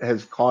what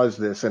has caused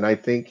this? And I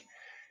think,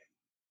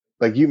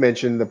 like you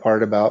mentioned the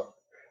part about,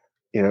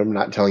 I'm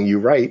not telling you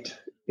right,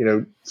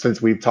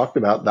 since we've talked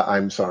about the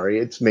I'm sorry,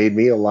 it's made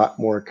me a lot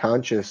more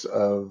conscious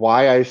of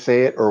why I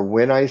say it or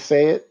when I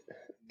say it.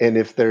 And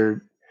if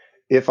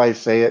I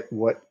say it,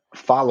 what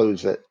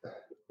follows it,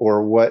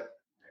 or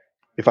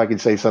if I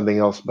could say something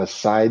else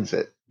besides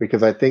it,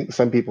 because I think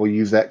some people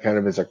use that kind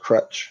of as a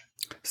crutch.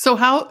 So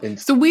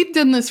so we've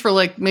done this for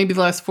like maybe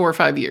the last 4 or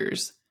 5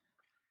 years.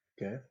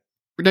 Okay.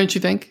 Don't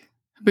you think?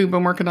 We've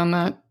been working on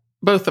that,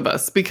 both of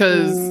us,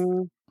 because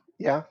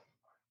yeah.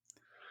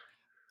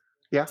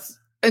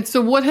 And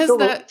so what has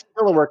that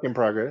still a work in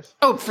progress?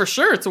 Oh, for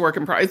sure. It's a work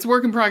in progress. It's a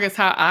work in progress.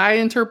 How I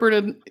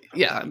interpreted.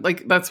 Yeah.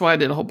 Like that's why I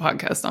did a whole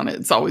podcast on it.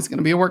 It's always going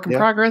to be a work in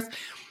progress.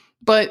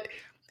 But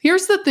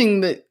here's the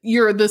thing, that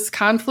you're this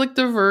conflict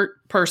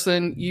avert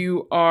person.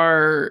 You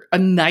are a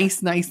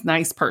nice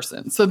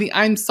person. So the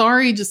I'm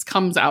sorry just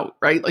comes out,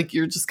 right? Like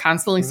you're just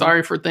constantly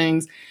sorry for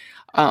things.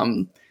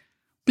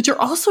 But you're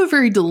also a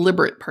very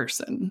deliberate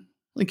person.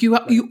 Like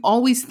you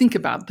always think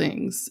about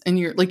things, and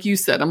you're like you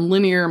said, I'm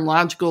linear, I'm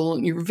logical,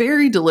 and you're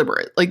very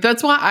deliberate. Like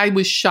that's why I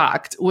was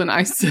shocked when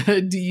I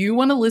said, "Do you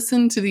want to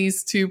listen to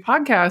these two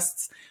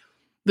podcasts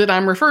that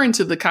I'm referring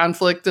to, the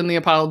conflict and the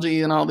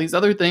apology and all these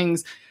other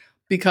things,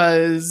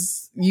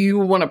 because you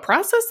want to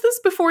process this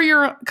before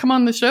you come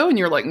on the show?" And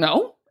you're like,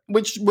 "No,"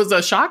 which was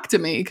a shock to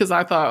me because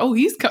I thought, "Oh,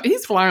 he's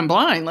flying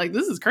blind. Like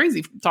this is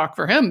crazy talk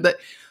for him." But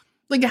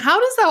like, how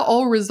does that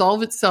all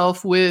resolve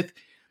itself with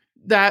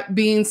that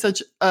being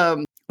such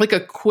like a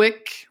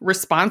quick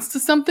response to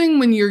something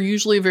when you're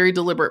usually a very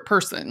deliberate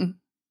person?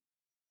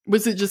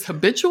 Was it just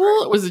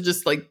habitual? Was it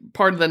just like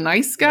part of the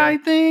nice guy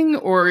thing,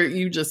 or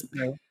you just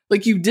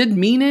like you did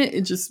mean it?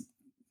 It just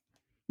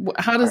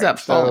how does that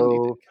fall in?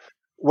 So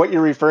what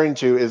you're referring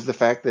to is the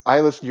fact that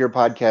I listen to your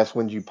podcast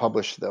when you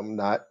publish them,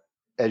 not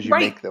as you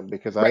make them,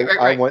 because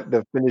I want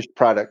the finished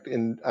product,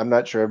 and I'm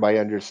not sure everybody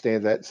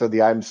understands that. So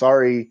the I'm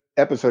sorry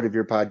episode of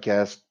your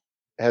podcast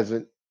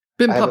hasn't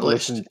been I haven't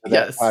published. listened to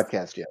that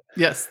podcast yet.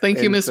 Yes.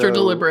 Thank you, Mr.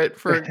 Deliberate,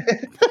 for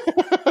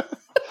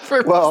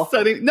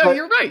studying. No,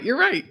 you're right. You're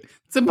right.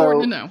 It's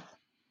important to know.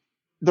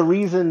 The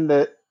reason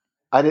that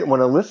I didn't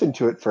want to listen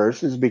to it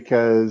first is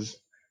because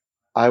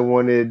I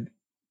wanted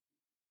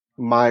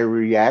my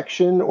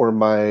reaction or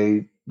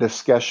my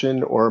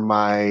discussion or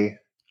my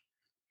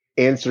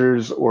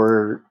answers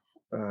or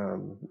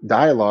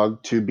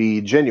dialogue to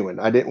be genuine.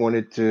 I didn't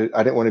want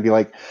to be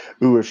like,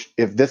 ooh,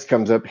 if this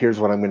comes up, here's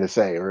what I'm going to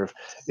say, or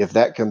if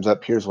that comes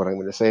up, here's what I'm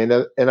going to say.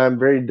 And I'm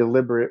very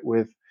deliberate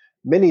with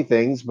many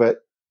things, but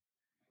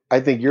I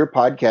think your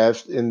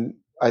podcast, and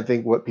I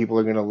think what people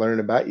are going to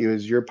learn about you,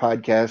 is your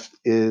podcast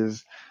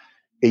is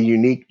a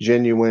unique,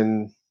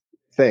 genuine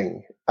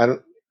thing.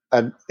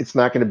 It's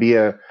not going to be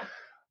a,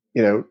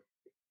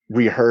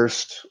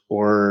 rehearsed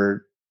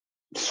or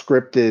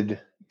scripted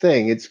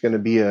thing. It's going to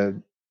be a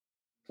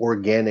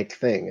organic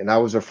thing. And I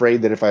was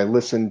afraid that if I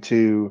listened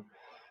to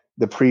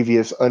the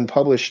previous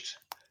unpublished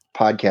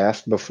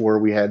podcast before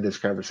we had this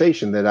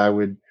conversation, that I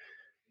would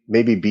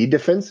maybe be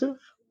defensive,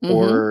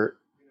 or,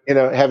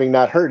 having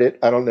not heard it,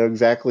 I don't know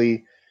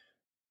exactly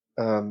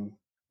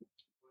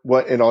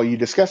what and all you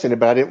discussing it,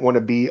 but I didn't want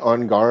to be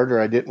on guard,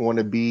 or I didn't want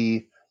to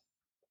be,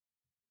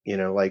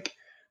 like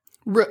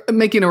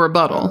making a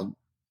rebuttal.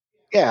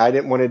 I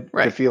didn't want it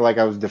to feel like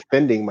I was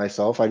defending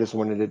myself. I just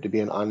wanted it to be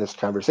an honest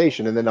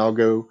conversation. And then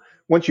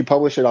once you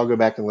publish it, I'll go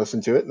back and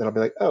listen to it. And then I'll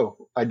be like, oh,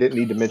 I didn't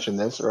need to mention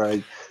this, or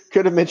I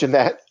could have mentioned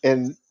that.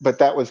 But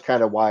that was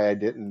kind of why I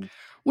didn't.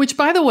 Which,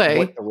 by the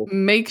way,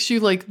 makes you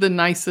like the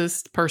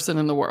nicest person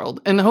in the world.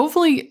 And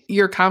hopefully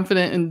you're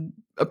confident in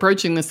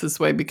approaching this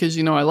way because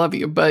I love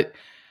you. But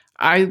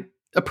I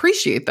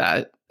appreciate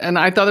that. And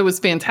I thought it was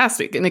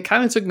fantastic. And it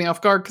kind of took me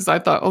off guard because I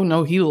thought, oh,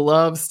 no, he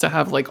loves to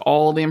have like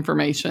all the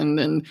information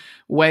and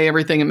weigh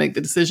everything and make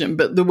the decision.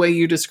 But the way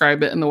you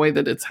describe it and the way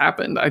that it's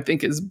happened, I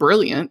think is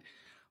brilliant.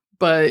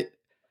 But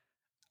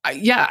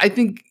I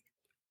think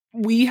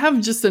we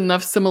have just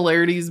enough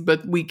similarities,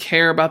 but we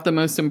care about the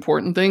most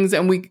important things.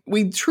 And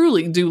we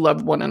truly do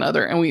love one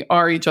another, and we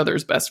are each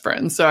other's best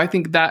friends. So I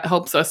think that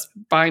helps us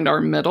find our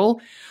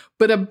middle.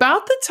 But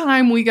about the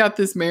time we got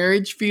this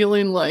marriage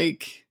feeling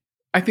like,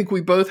 I think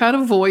we both had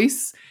a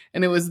voice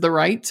and it was the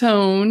right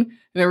tone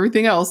and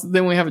everything else,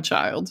 then we have a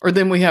child. Or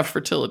then we have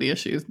fertility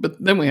issues,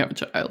 but then we have a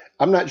child.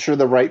 I'm not sure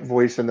the right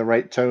voice and the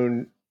right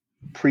tone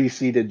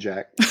preceded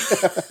Jack.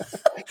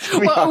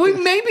 Well, we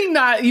maybe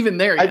not even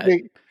there yet. I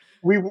think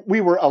we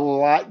were a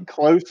lot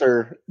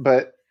closer,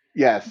 but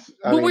yes.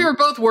 But we were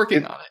both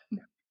working on it.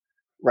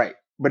 Right.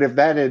 But if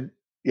that had,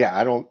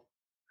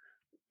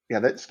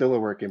 that's still a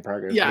work in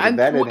progress. Yeah, if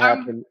that had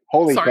happened,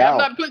 holy cow. I'm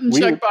not putting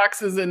check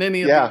boxes in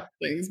any of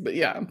these things, but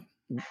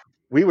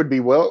we would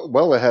be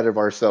well ahead of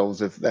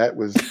ourselves if that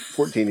was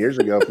 14 years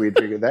ago, if we had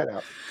figured that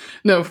out.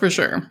 No, for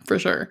sure.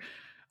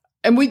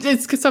 And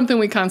it's something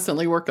we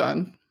constantly work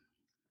on.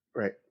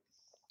 Right.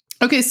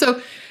 Okay,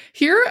 so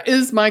here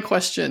is my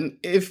question.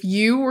 If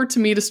you were to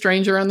meet a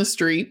stranger on the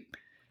street.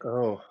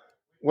 Oh,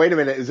 wait a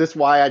minute. Is this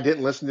why I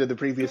didn't listen to the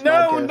previous podcast?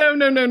 No.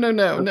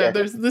 Okay. No,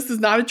 this is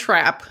not a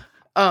trap.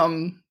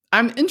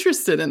 I'm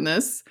interested in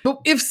this.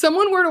 But if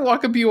someone were to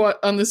walk up you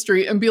on the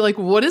street and be like,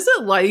 what is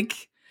it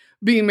like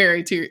being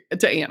married to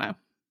Anna?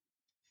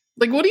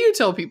 Like, what do you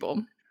tell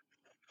people?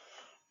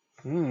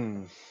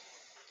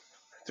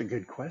 That's a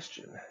good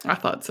question. I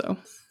thought so.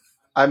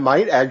 I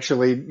might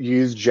actually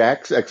use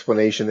Jack's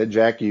explanation that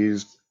Jack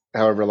used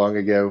however long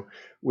ago,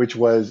 which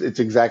was,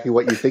 it's exactly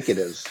what you think it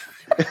is.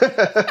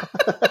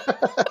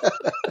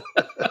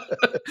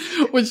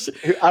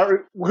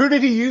 Who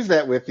did he use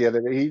that with the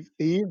other day?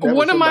 He used that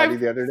one of my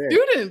the other day.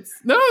 Students.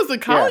 No, it was a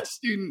college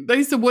student.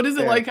 They said, what is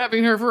it like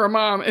having her for a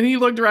mom? And he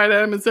looked right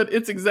at him and said,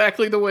 it's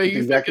exactly the way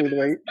you think it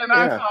is. And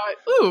I thought,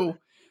 ooh,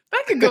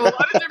 that could go a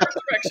lot of different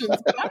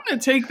directions, but I'm going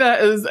to take that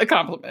as a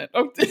compliment.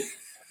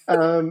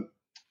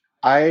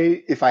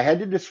 If I had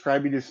to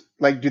describe you,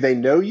 do they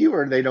know you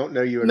or they don't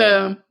know you at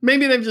all? No,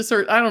 maybe they've just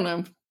heard, I don't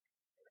know.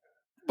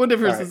 What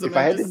difference does it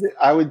make?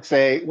 I would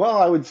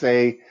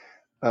say,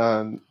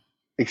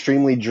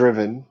 extremely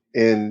driven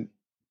in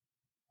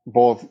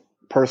both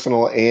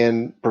personal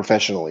and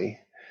professionally.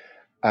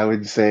 I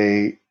would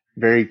say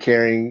very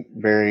caring,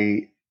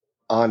 very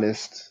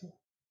honest,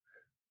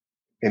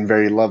 and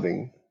very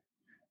loving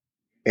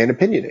and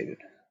opinionated.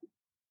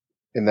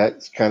 And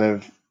that's kind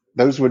of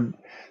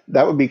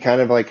that would be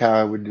kind of like how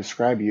I would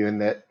describe you, in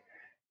that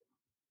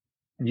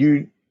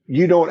you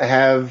don't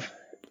have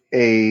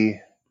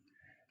a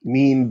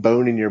mean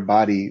bone in your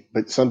body,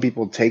 but some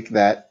people take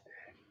that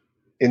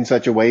in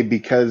such a way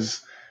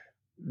because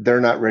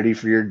they're not ready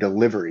for your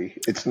delivery.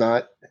 It's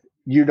not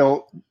you're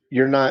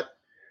not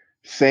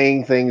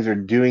saying things or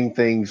doing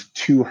things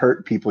to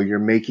hurt people. You're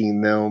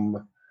making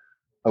them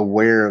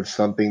aware of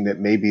something that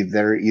maybe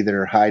they're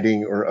either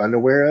hiding or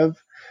unaware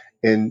of.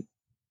 And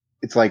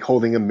it's like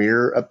holding a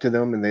mirror up to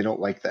them, and they don't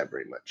like that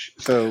very much.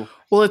 So,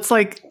 well, it's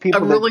like a people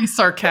really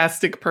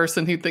sarcastic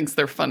person who thinks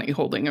they're funny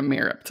holding a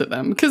mirror up to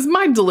them, because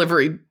my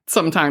delivery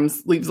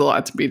sometimes leaves a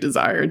lot to be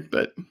desired,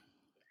 but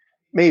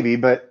maybe,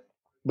 but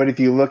if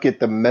you look at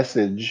the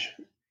message,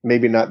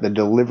 maybe not the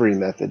delivery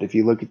method, if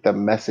you look at the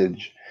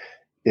message,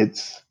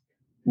 it's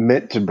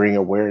meant to bring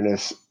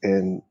awareness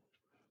and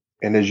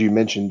as you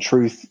mentioned,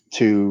 truth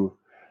to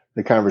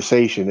the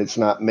conversation. It's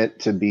not meant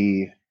to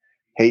be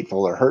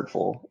hateful or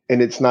hurtful.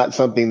 And it's not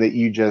something that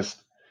you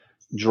just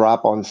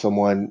drop on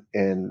someone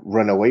and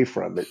run away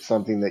from. It's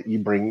something that you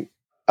bring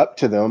up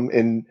to them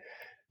and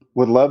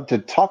would love to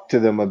talk to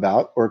them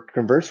about or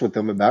converse with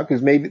them about,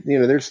 because maybe,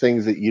 there's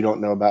things that you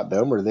don't know about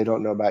them or they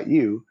don't know about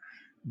you.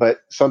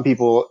 But some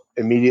people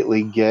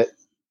immediately get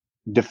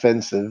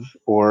defensive,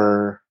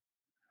 or,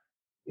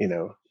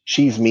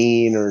 she's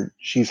mean or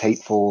she's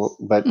hateful,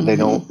 but they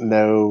don't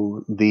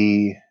know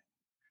the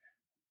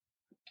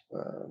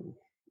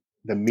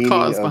meaning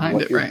cause of behind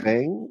what it, you're right?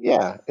 saying.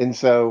 Yeah. And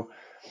so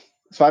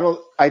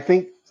I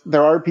think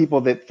there are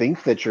people that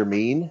think that you're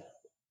mean,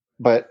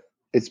 but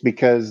it's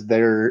because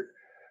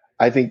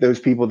I think those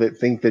people that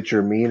think that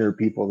you're mean are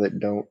people that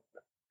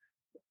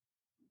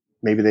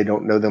maybe they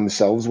don't know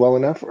themselves well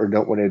enough, or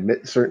don't want to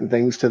admit certain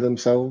things to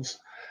themselves.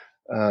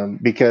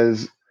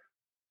 Because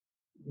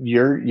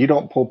you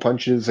don't pull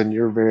punches, and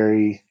you're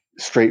very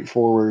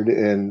straightforward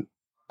and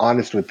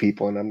honest with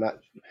people. And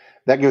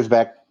that goes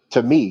back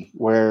to me,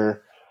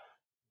 where,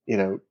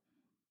 you're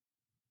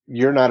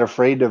not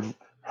afraid of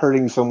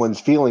hurting someone's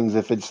feelings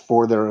if it's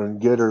for their own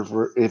good,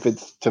 or if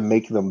it's to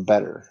make them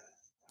better.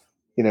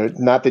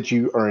 Not that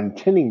you are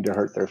intending to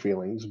hurt their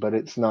feelings, but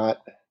that's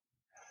not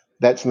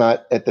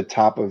at the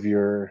top of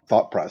your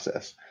thought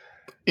process.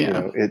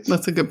 Yeah, It's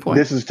that's a good point.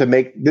 this is to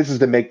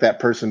make that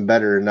person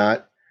better,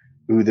 not,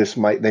 ooh,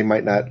 they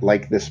might not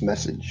like this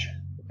message.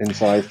 And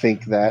so I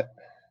think that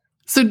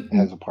So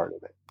has a part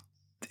of it.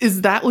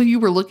 is that what you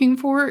were looking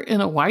for in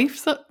a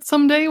wife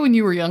someday when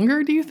you were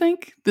younger, do you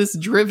think? This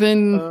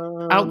driven,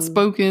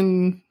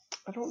 outspoken...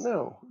 I don't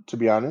know, to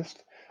be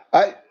honest.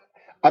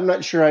 I'm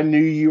not sure I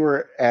knew you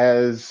were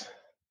as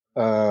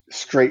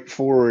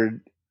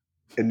straightforward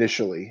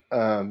initially.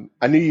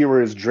 I knew you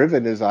were as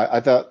driven as I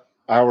thought.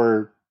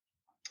 Our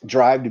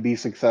drive to be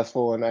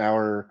successful and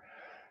our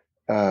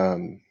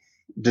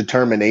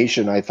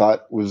determination, I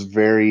thought, was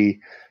very,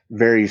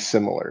 very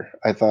similar.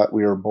 I thought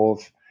we were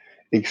both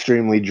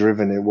extremely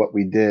driven in what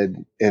we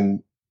did,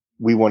 and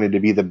we wanted to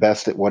be the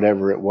best at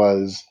whatever it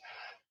was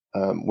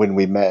when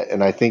we met.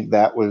 And I think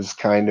that was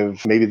kind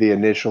of maybe the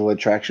initial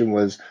attraction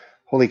was,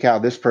 holy cow,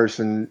 this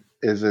person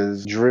is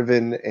as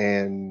driven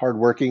and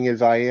hardworking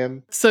as I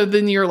am. So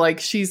then you're like,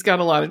 she's got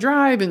a lot of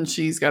drive and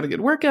she's got a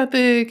good work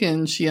ethic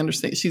and she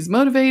understands, she's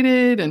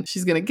motivated and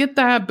she's going to get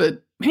that.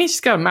 But man, she's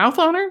got a mouth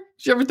on her.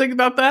 Did you ever think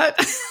about that?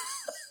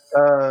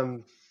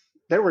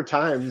 There were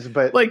times,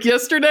 but like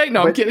yesterday?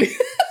 No, I'm kidding.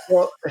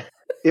 Well,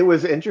 it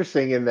was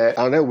interesting in that,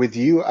 I don't know, with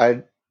you,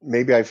 I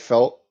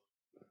felt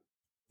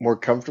more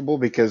comfortable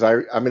because I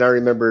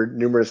remember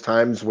numerous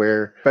times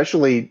where,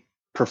 especially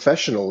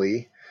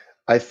professionally,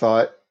 I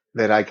thought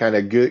that I kind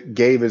of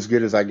gave as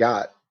good as I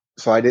got.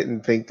 So I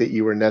didn't think that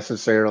you were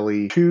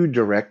necessarily too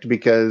direct,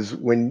 because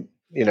when,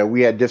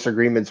 we had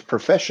disagreements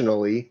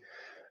professionally,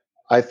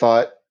 I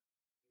thought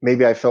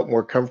maybe I felt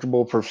more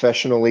comfortable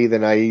professionally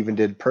than I even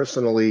did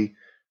personally,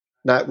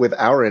 not with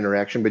our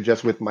interaction, but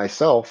just with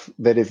myself,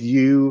 that if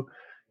you,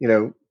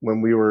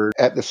 when we were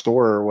at the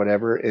store or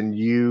whatever, and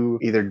you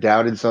either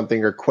doubted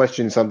something or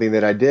questioned something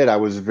that I did, I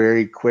was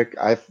very quick,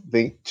 I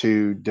think,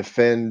 to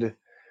defend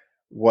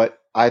what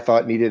I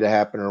thought needed to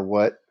happen,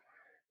 or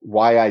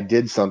why I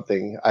did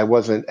something. I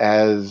wasn't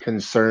as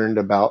concerned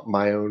about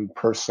my own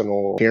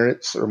personal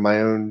appearance or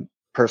my own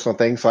personal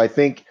things. So I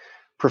think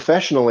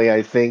professionally,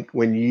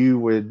 when you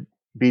would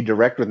be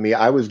direct with me,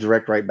 I was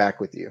direct right back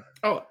with you.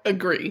 Oh,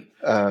 agree.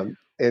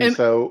 And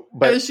so,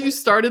 but as you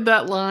started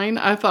that line,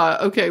 I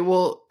thought, okay,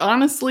 well,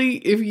 honestly,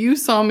 if you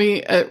saw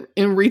me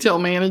in retail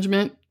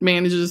management,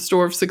 manage a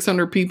store of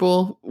 600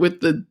 people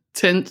with the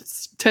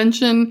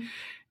tension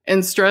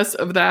and stress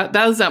of that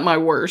was at my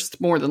worst,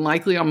 more than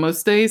likely on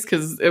most days,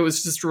 because it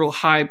was just real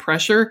high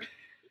pressure.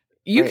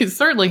 You could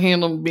certainly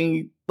handle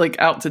me like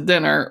out to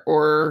dinner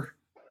or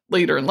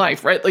later in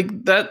life, right?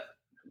 Like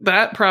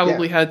that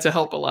probably had to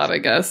help a lot, I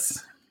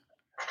guess.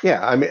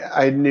 Yeah, I mean,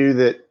 I knew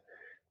that,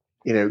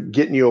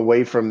 getting you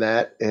away from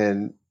that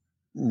and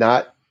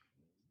not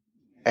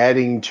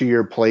adding to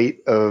your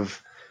plate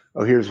of,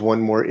 oh, here's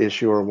one more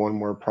issue or one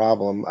more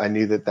problem. I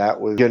knew that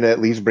that was going to at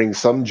least bring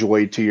some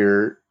joy to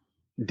your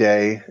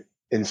day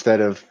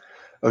instead of,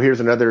 oh, here's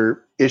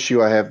another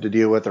issue I have to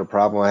deal with or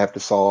problem I have to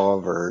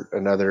solve or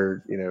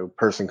another,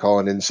 person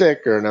calling in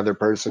sick or another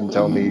person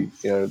telling me,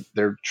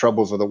 their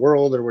troubles of the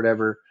world or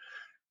whatever.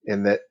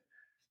 And that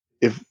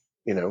if,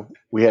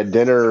 we had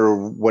dinner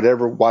or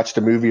whatever, watched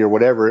a movie or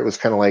whatever, it was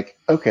kind of like,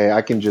 okay,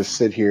 I can just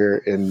sit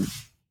here and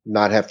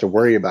not have to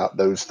worry about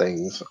those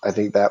things. I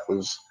think that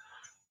was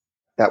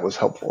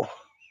helpful.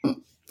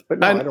 But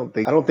no, I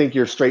don't think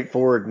you're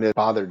straightforward, and it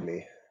bothered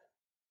me.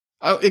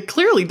 Oh, it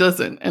clearly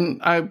doesn't.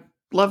 And I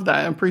love that.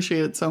 I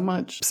appreciate it so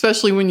much,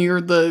 especially when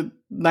you're the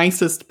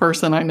nicest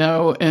person I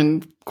know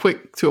and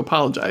quick to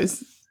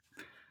apologize.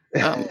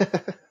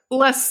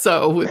 Less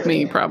so with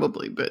me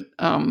probably, but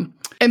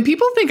and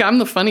people think I'm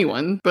the funny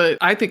one, but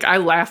I think I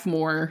laugh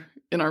more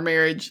in our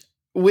marriage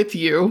with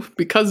you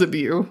because of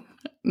you,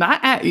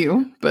 not at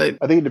you, but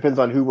I think it depends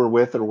on who we're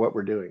with or what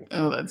we're doing.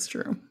 Oh, that's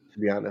true. To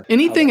be honest.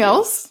 Anything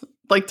else?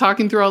 Like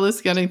talking through all this,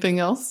 got anything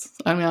else?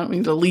 I mean, I don't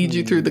mean to lead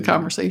you through the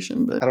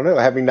conversation, but I don't know.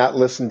 Having not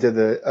listened to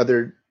the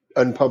other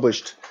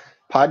unpublished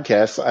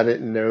podcasts, I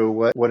didn't know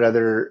what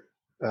other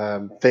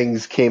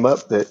things came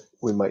up that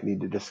we might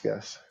need to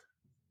discuss.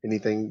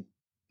 Anything?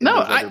 No,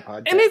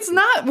 and it's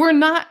not, we're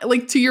not,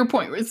 like, to your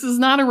point, this is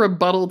not a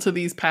rebuttal to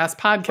these past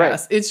podcasts.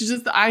 Right. It's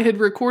just, I had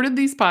recorded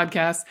these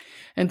podcasts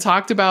and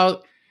talked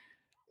about,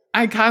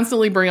 I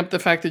constantly bring up the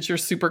fact that you're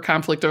super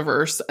conflict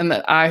averse and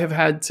that I have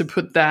had to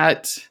put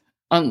that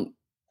in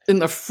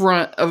the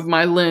front of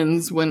my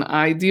lens when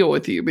I deal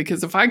with you.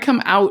 Because if I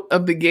come out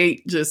of the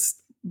gate just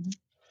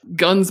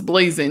guns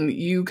blazing,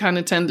 you kind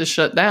of tend to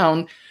shut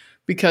down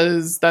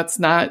because that's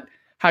not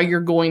how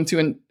you're going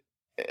to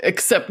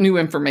accept new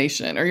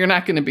information, or you're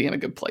not going to be in a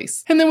good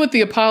place. And then with the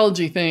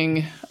apology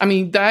thing, I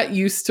mean, that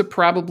used to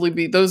probably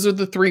be, those are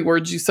the three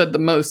words you said the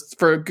most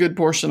for a good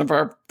portion of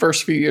our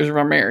first few years of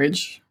our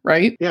marriage,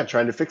 right? Yeah,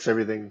 trying to fix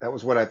everything. That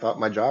was what I thought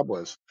my job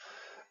was.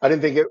 I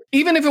didn't think it...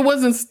 Even if it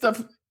wasn't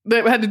stuff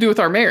that had to do with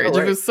our marriage,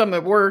 if it was something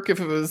at work, if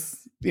it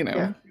was,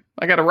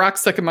 I got a rock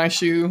stuck in my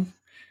shoe.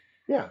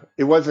 Yeah,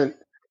 it wasn't,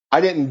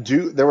 I didn't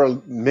do, there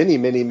were many,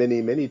 many,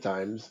 many, many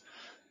times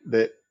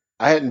that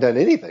I hadn't done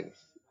anything,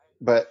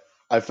 but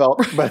I felt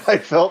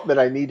that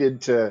I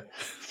needed to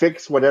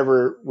fix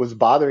whatever was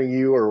bothering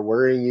you or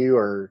worrying you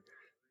or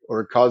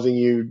causing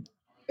you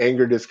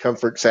anger,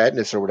 discomfort,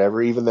 sadness, or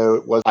whatever, even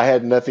though I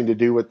had nothing to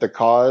do with the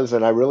cause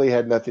and I really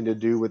had nothing to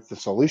do with the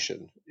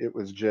solution. It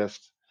was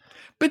just.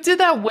 But did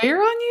that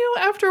wear on you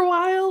after a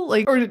while?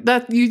 Like, or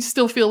that you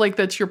still feel like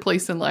that's your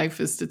place in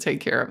life is to take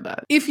care of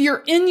that? If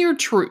you're in your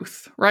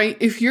truth, right?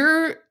 If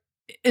you're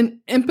an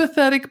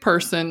empathetic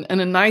person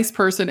and a nice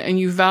person and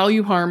you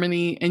value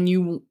harmony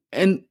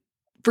and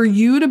for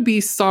you to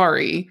be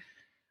sorry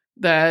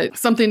that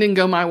something didn't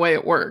go my way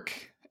at work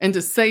and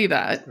to say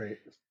that, right,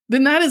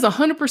 then that is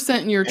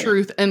 100% in your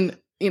truth. And,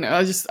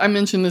 I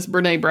mentioned this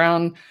Brene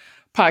Brown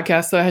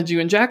podcast that I had you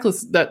and Jack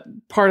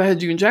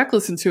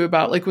listen to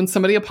about, like, when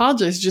somebody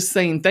apologizes, just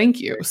saying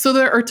thank you. Right. So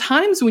there are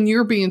times when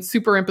you're being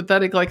super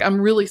empathetic, like, I'm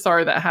really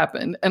sorry that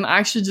happened. And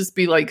I should just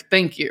be like,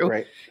 thank you,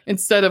 right,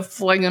 instead of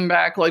flinging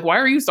back, like, why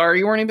are you sorry?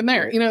 You weren't even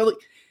there. Like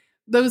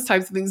those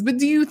types of things. But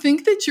do you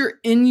think that you're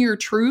in your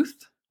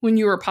truth when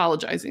you're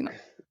apologizing?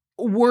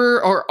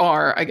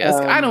 I guess.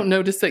 I don't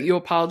notice that you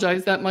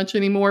apologize that much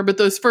anymore, but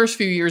those first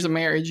few years of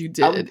marriage you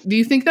did. Do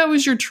you think that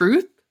was your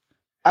truth?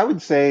 I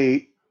would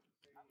say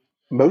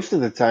most of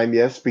the time,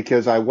 yes,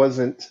 because I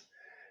wasn't,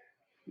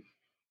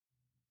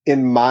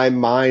 in my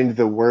mind,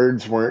 the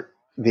words weren't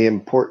the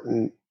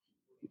important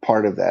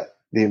part of that.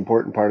 The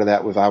important part of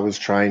that was I was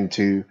trying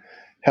to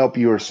help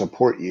you or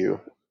support you.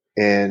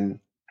 And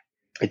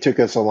it took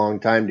us a long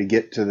time to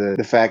get to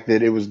the fact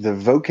that it was the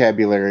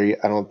vocabulary.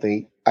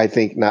 I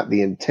think not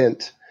the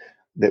intent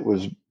that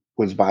was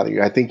bothering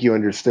you. I think you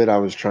understood I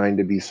was trying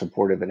to be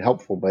supportive and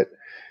helpful,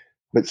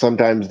 but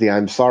sometimes the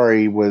I'm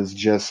sorry was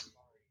just,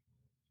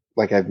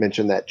 like I've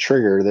mentioned, that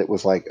trigger that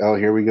was like, oh,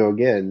 here we go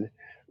again.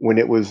 When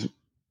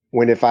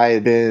if I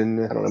had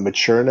been, I don't know,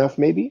 mature enough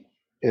maybe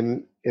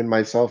in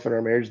myself and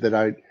our marriage that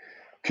I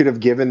could have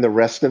given the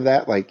rest of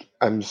that, like,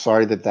 I'm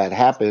sorry that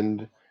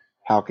happened.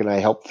 How can I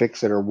help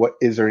fix it? Or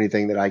is there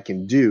anything that I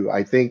can do?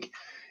 I think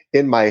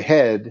in my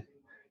head,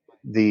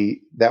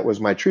 that was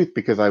my truth,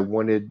 because I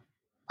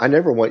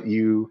never want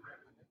you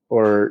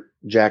or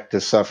Jack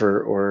to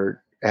suffer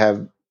or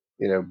have,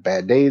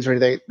 bad days or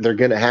anything. They're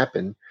going to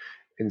happen.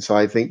 And so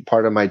I think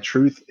part of my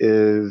truth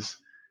is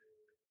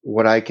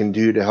what I can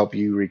do to help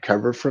you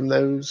recover from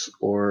those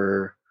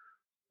or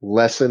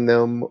lessen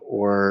them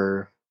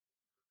or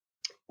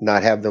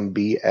not have them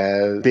be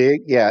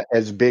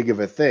as big of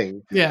a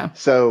thing. Yeah.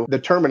 So the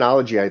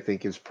terminology, I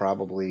think, is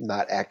probably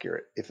not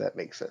accurate, if that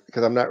makes sense,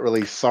 because I'm not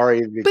really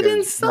sorry. But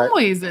in some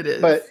ways it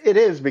is. But it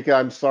is, because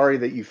I'm sorry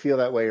that you feel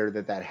that way or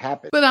that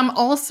happened. But I'm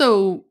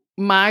also,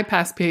 my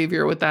past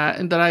behavior with that,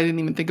 and that I didn't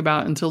even think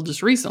about until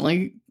just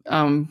recently,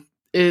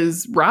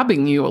 is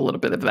robbing you a little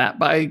bit of that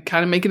by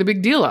kind of making a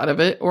big deal out of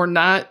it, or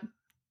not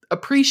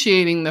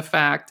appreciating the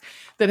fact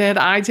that had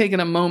I taken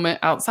a moment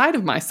outside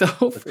of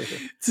myself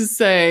to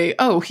say,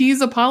 oh,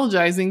 he's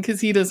apologizing because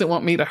he doesn't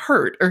want me to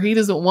hurt, or he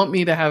doesn't want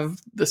me to have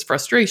this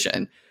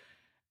frustration.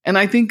 And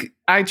I think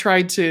I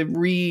tried to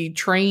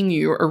retrain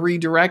you or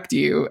redirect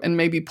you and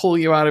maybe pull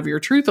you out of your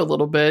truth a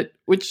little bit,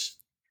 which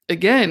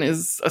again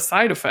is a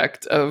side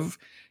effect of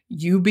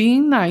you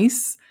being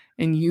nice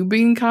and you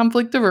being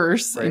conflict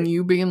averse, Right. and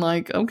you being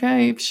like,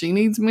 okay, if she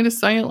needs me to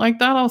say it like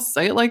that, I'll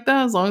say it like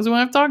that, as long as we don't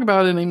have to talk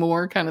about it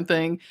anymore, kind of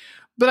thing.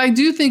 But I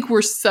do think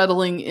we're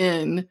settling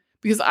in,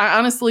 because I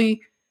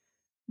honestly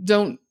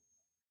don't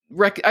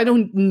I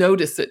don't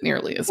notice it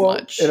nearly as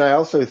much. And I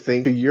also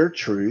think your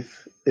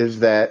truth is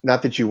that,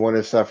 not that you want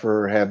to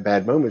suffer or have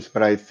bad moments,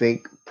 but I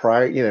think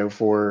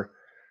for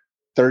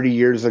 30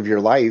 years of your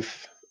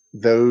life,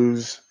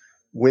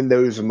 when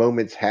those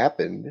moments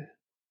happened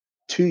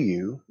to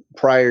you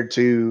prior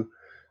to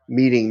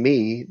meeting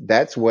me,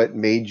 that's what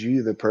made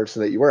you the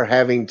person that you were.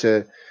 Having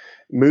to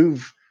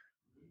move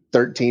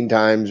 13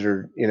 times,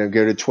 or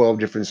go to 12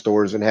 different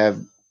stores and have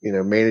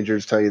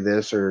managers tell you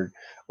this, or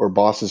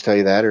bosses tell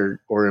you that,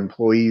 or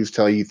employees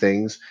tell you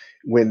things,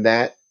 when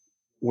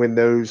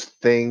those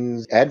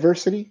things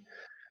adversity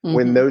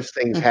when those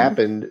things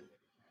happened,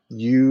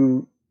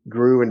 you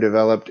grew and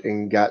developed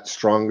and got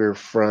stronger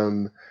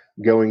from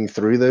going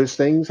through those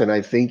things. And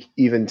I think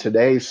even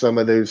today, some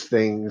of those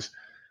things,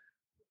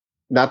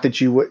 not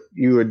that you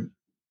would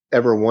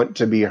ever want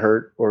to be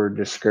hurt or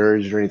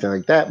discouraged or anything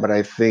like that, but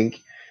I think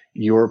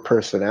your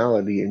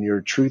personality and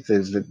your truth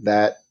is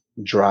that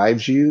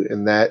drives you,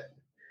 and that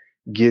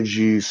gives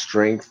you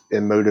strength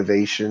and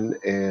motivation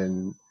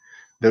and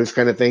those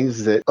kind of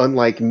things that,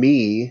 unlike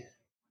me,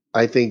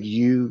 I think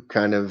you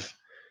kind of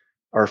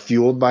are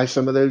fueled by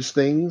some of those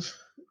things,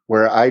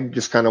 where I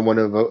just kind of want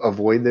to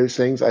avoid those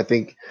things. I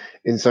think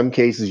in some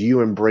cases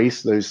you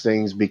embrace those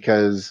things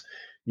because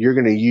you're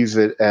going to use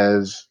it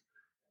as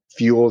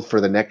fuel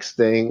for the next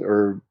thing,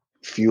 or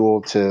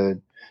fuel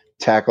to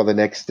tackle the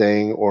next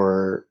thing,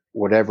 or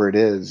whatever it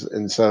is.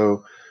 And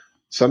so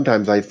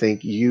sometimes I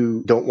think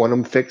you don't want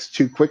them fixed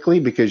too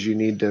quickly, because you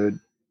need to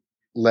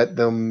let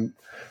them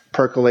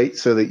percolate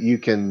so that you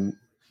can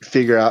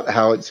figure out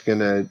how it's going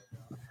to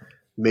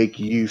make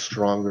you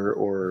stronger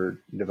or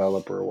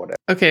develop or whatever.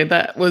 Okay,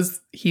 that was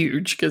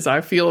huge, because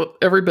I feel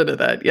every bit of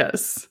that,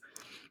 yes.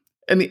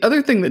 And the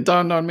other thing that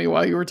dawned on me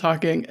while you were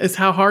talking is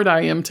how hard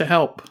I am to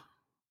help.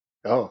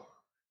 Oh,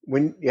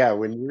 when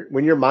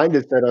your mind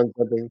is set on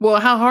something. Well,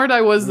 how hard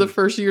I was the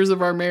first years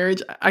of our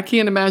marriage. I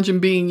can't imagine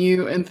being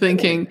you and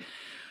thinking,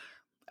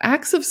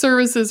 acts of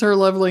service is her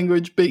love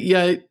language, but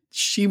yet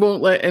she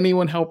won't let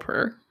anyone help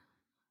her.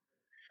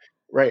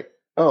 Right.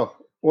 Oh,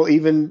 well,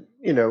 even,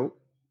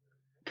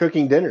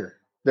 cooking dinner.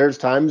 There's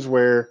times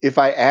where if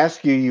I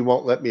ask you, you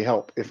won't let me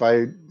help. If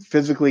I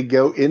physically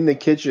go in the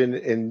kitchen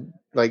and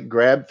like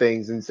grab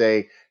things and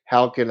say,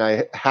 how can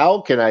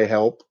I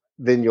help?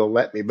 Then you'll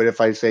let me. But if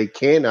I say,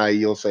 can I,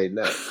 you'll say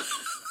no.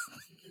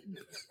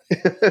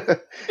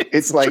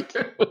 It's like,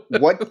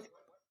 what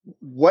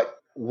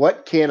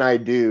can I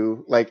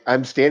do? Like,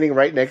 I'm standing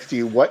right next to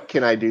you. What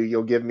can I do?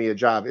 You'll give me a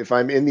job. If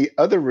I'm in the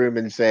other room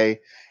and say,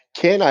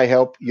 can I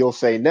help? You'll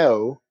say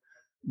no.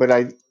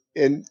 But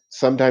and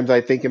sometimes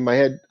I think in my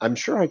head, I'm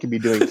sure I could be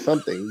doing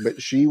something,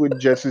 but she would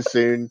just as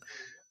soon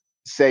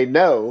say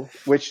no,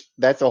 which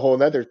that's a whole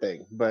nother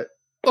thing. But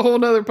a whole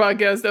nother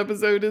podcast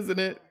episode, isn't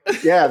it?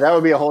 Yeah, that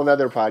would be a whole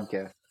nother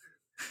podcast.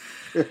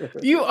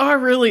 You are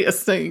really a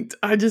saint.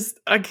 I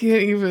can't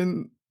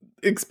even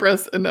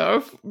express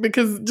enough,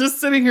 because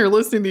just sitting here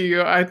listening to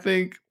you, I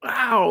think,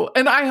 wow.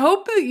 And I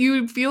hope that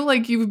you feel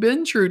like you've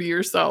been true to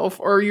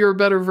yourself, or you're a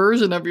better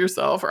version of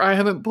yourself, or I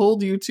haven't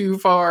pulled you too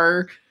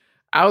far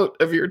out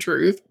of your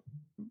truth,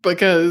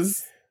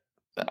 because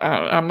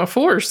I'm a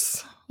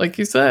force, like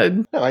you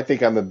said. No, I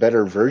think I'm a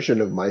better version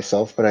of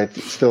myself, but I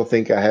still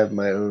think I have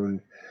my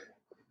own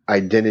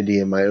identity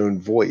and my own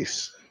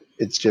voice.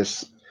 It's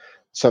just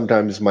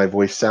sometimes my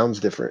voice sounds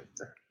different,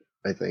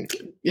 I think.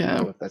 Yeah. I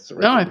don't know if that's the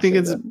right way I think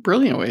it's a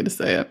brilliant way to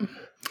say it. All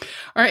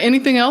right.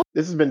 Anything else?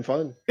 This has been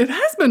fun. It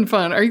has been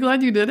fun. Are you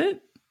glad you did it?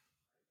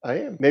 I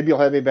am. Maybe you'll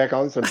have me back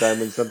on sometime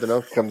when something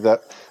else comes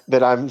up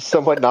that I'm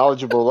somewhat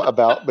knowledgeable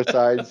about,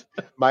 besides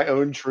my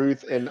own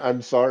truth and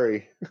I'm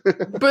sorry.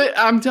 But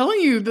I'm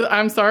telling you, the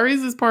I'm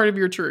sorry's is part of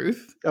your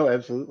truth. Oh,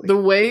 absolutely. The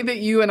way that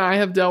you and I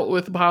have dealt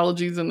with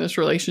apologies in this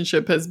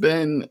relationship has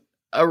been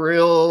a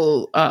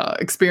real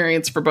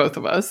experience for both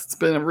of us. It's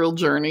been a real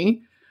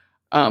journey.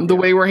 The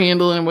way we're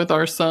handling with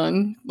our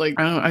son, like,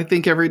 I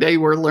think every day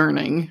we're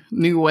learning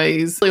new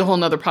ways. A whole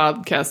nother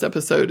podcast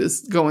episode is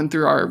going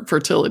through our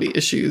fertility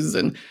issues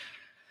and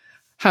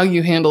how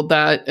you handled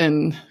that,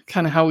 and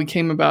kind of how we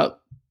came about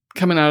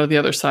coming out of the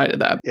other side of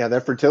that. Yeah,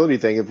 that fertility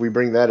thing, if we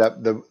bring that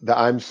up, the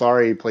I'm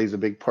sorry plays a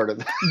big part of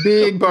that.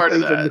 Big part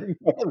of that.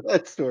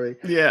 That story.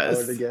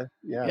 Yes.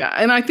 Yeah.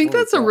 And I think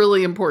that's a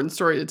really important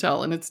story to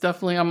tell. And it's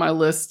definitely on my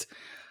list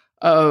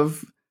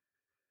of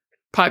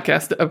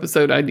podcast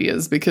episode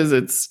ideas because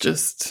it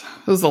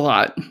was a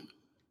lot.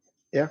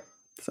 Yeah,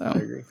 So, I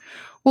agree.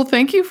 Well,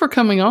 thank you for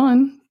coming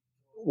on.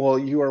 Well,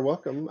 you are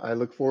welcome. I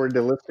look forward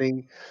to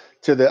listening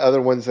to the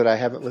other ones that I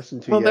haven't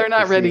listened to yet. Well, they're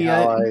not ready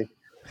yet.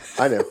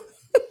 I know.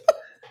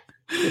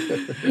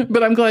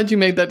 But I'm glad you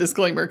made that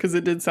disclaimer because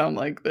it did sound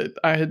like that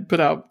I had put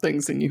out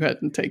things and you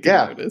hadn't taken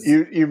notice.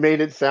 You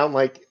made it sound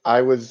like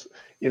I was,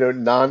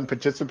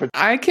 non-participant.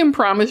 I can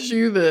promise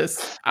you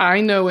this. I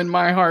know in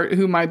my heart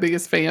who my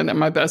biggest fan and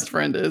my best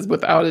friend is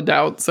without a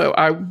doubt. So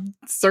I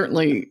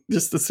certainly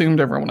just assumed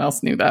everyone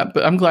else knew that,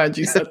 but I'm glad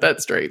you set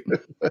that straight.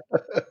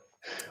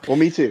 Well,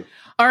 me too.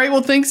 All right.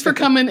 Well, thanks for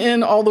coming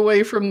in all the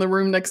way from the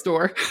room next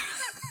door.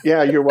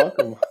 Yeah, you're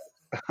welcome.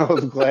 I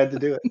was glad to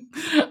do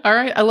it. All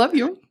right. I love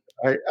you.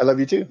 All right. I love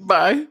you too.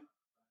 Bye.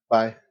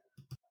 Bye.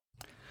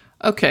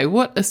 Okay,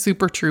 what a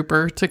super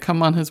trooper to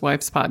come on his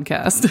wife's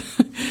podcast.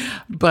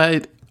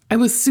 But it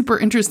was super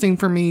interesting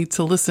for me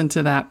to listen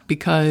to that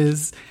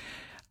because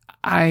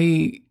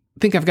I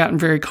think I've gotten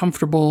very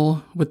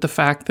comfortable with the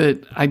fact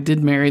that I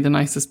did marry the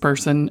nicest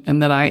person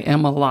and that I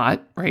am a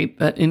lot, right?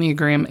 That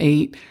Enneagram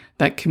 8,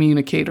 that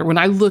communicator. When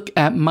I look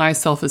at my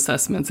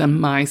self-assessments and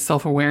my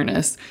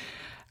self-awareness,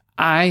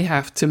 I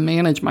have to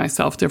manage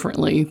myself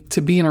differently to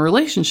be in a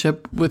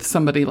relationship with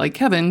somebody like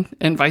Kevin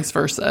and vice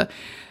versa.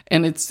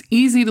 And it's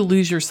easy to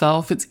lose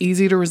yourself. It's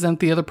easy to resent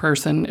the other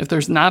person if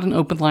there's not an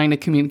open line of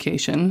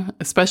communication,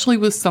 especially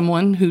with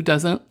someone who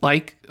doesn't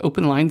like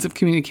open lines of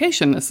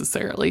communication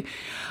necessarily.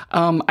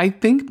 I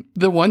think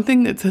the one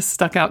thing that has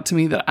stuck out to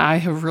me that I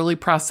have really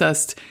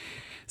processed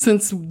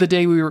since the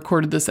day we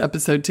recorded this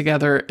episode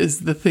together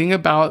is the thing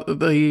about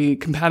the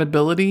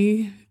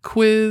compatibility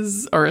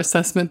quiz or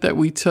assessment that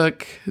we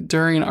took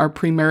during our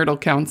premarital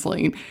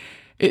counseling.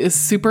 It is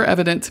super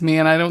evident to me,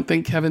 and I don't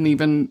think Kevin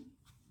even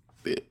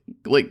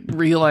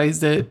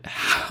realized it,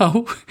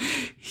 how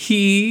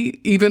he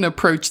even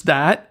approached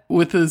that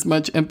with as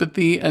much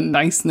empathy and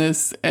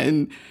niceness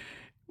and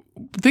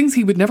things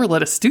he would never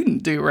let a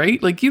student do,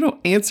 right? Like, you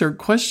don't answer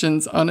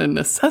questions on an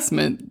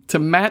assessment to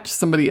match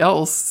somebody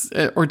else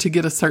or to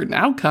get a certain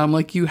outcome.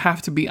 Like, you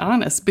have to be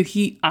honest. But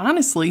he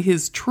honestly,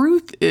 his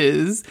truth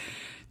is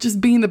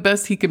just being the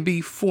best he can be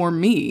for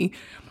me.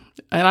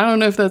 And I don't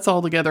know if that's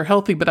altogether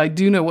healthy, but I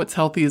do know what's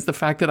healthy is the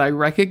fact that I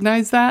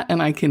recognize that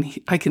and I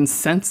can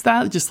sense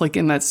that. Just like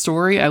in that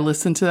story, I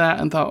listened to that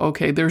and thought,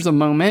 okay, there's a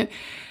moment.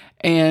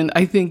 And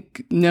I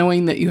think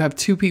knowing that you have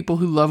two people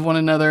who love one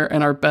another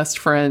and are best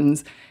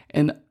friends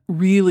and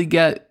really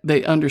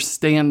they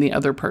understand the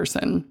other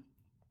person,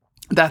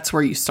 that's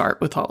where you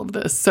start with all of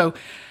this. So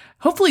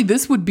hopefully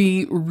this would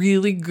be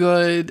really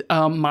good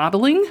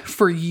modeling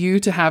for you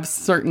to have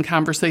certain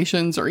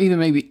conversations or even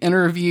maybe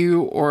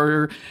interview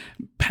or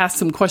pass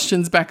some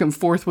questions back and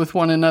forth with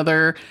one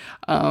another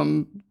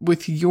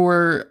with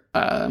your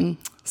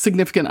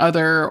significant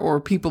other or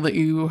people that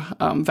you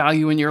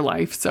value in your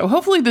life. So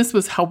hopefully this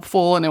was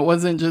helpful and it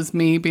wasn't just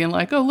me being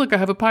like, oh, look, I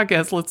have a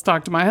podcast. Let's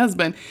talk to my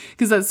husband,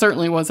 because that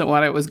certainly wasn't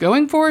what I was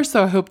going for.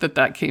 So I hope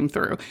that came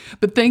through.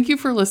 But thank you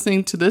for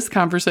listening to this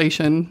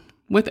conversation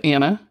with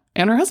Anna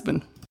and her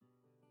husband.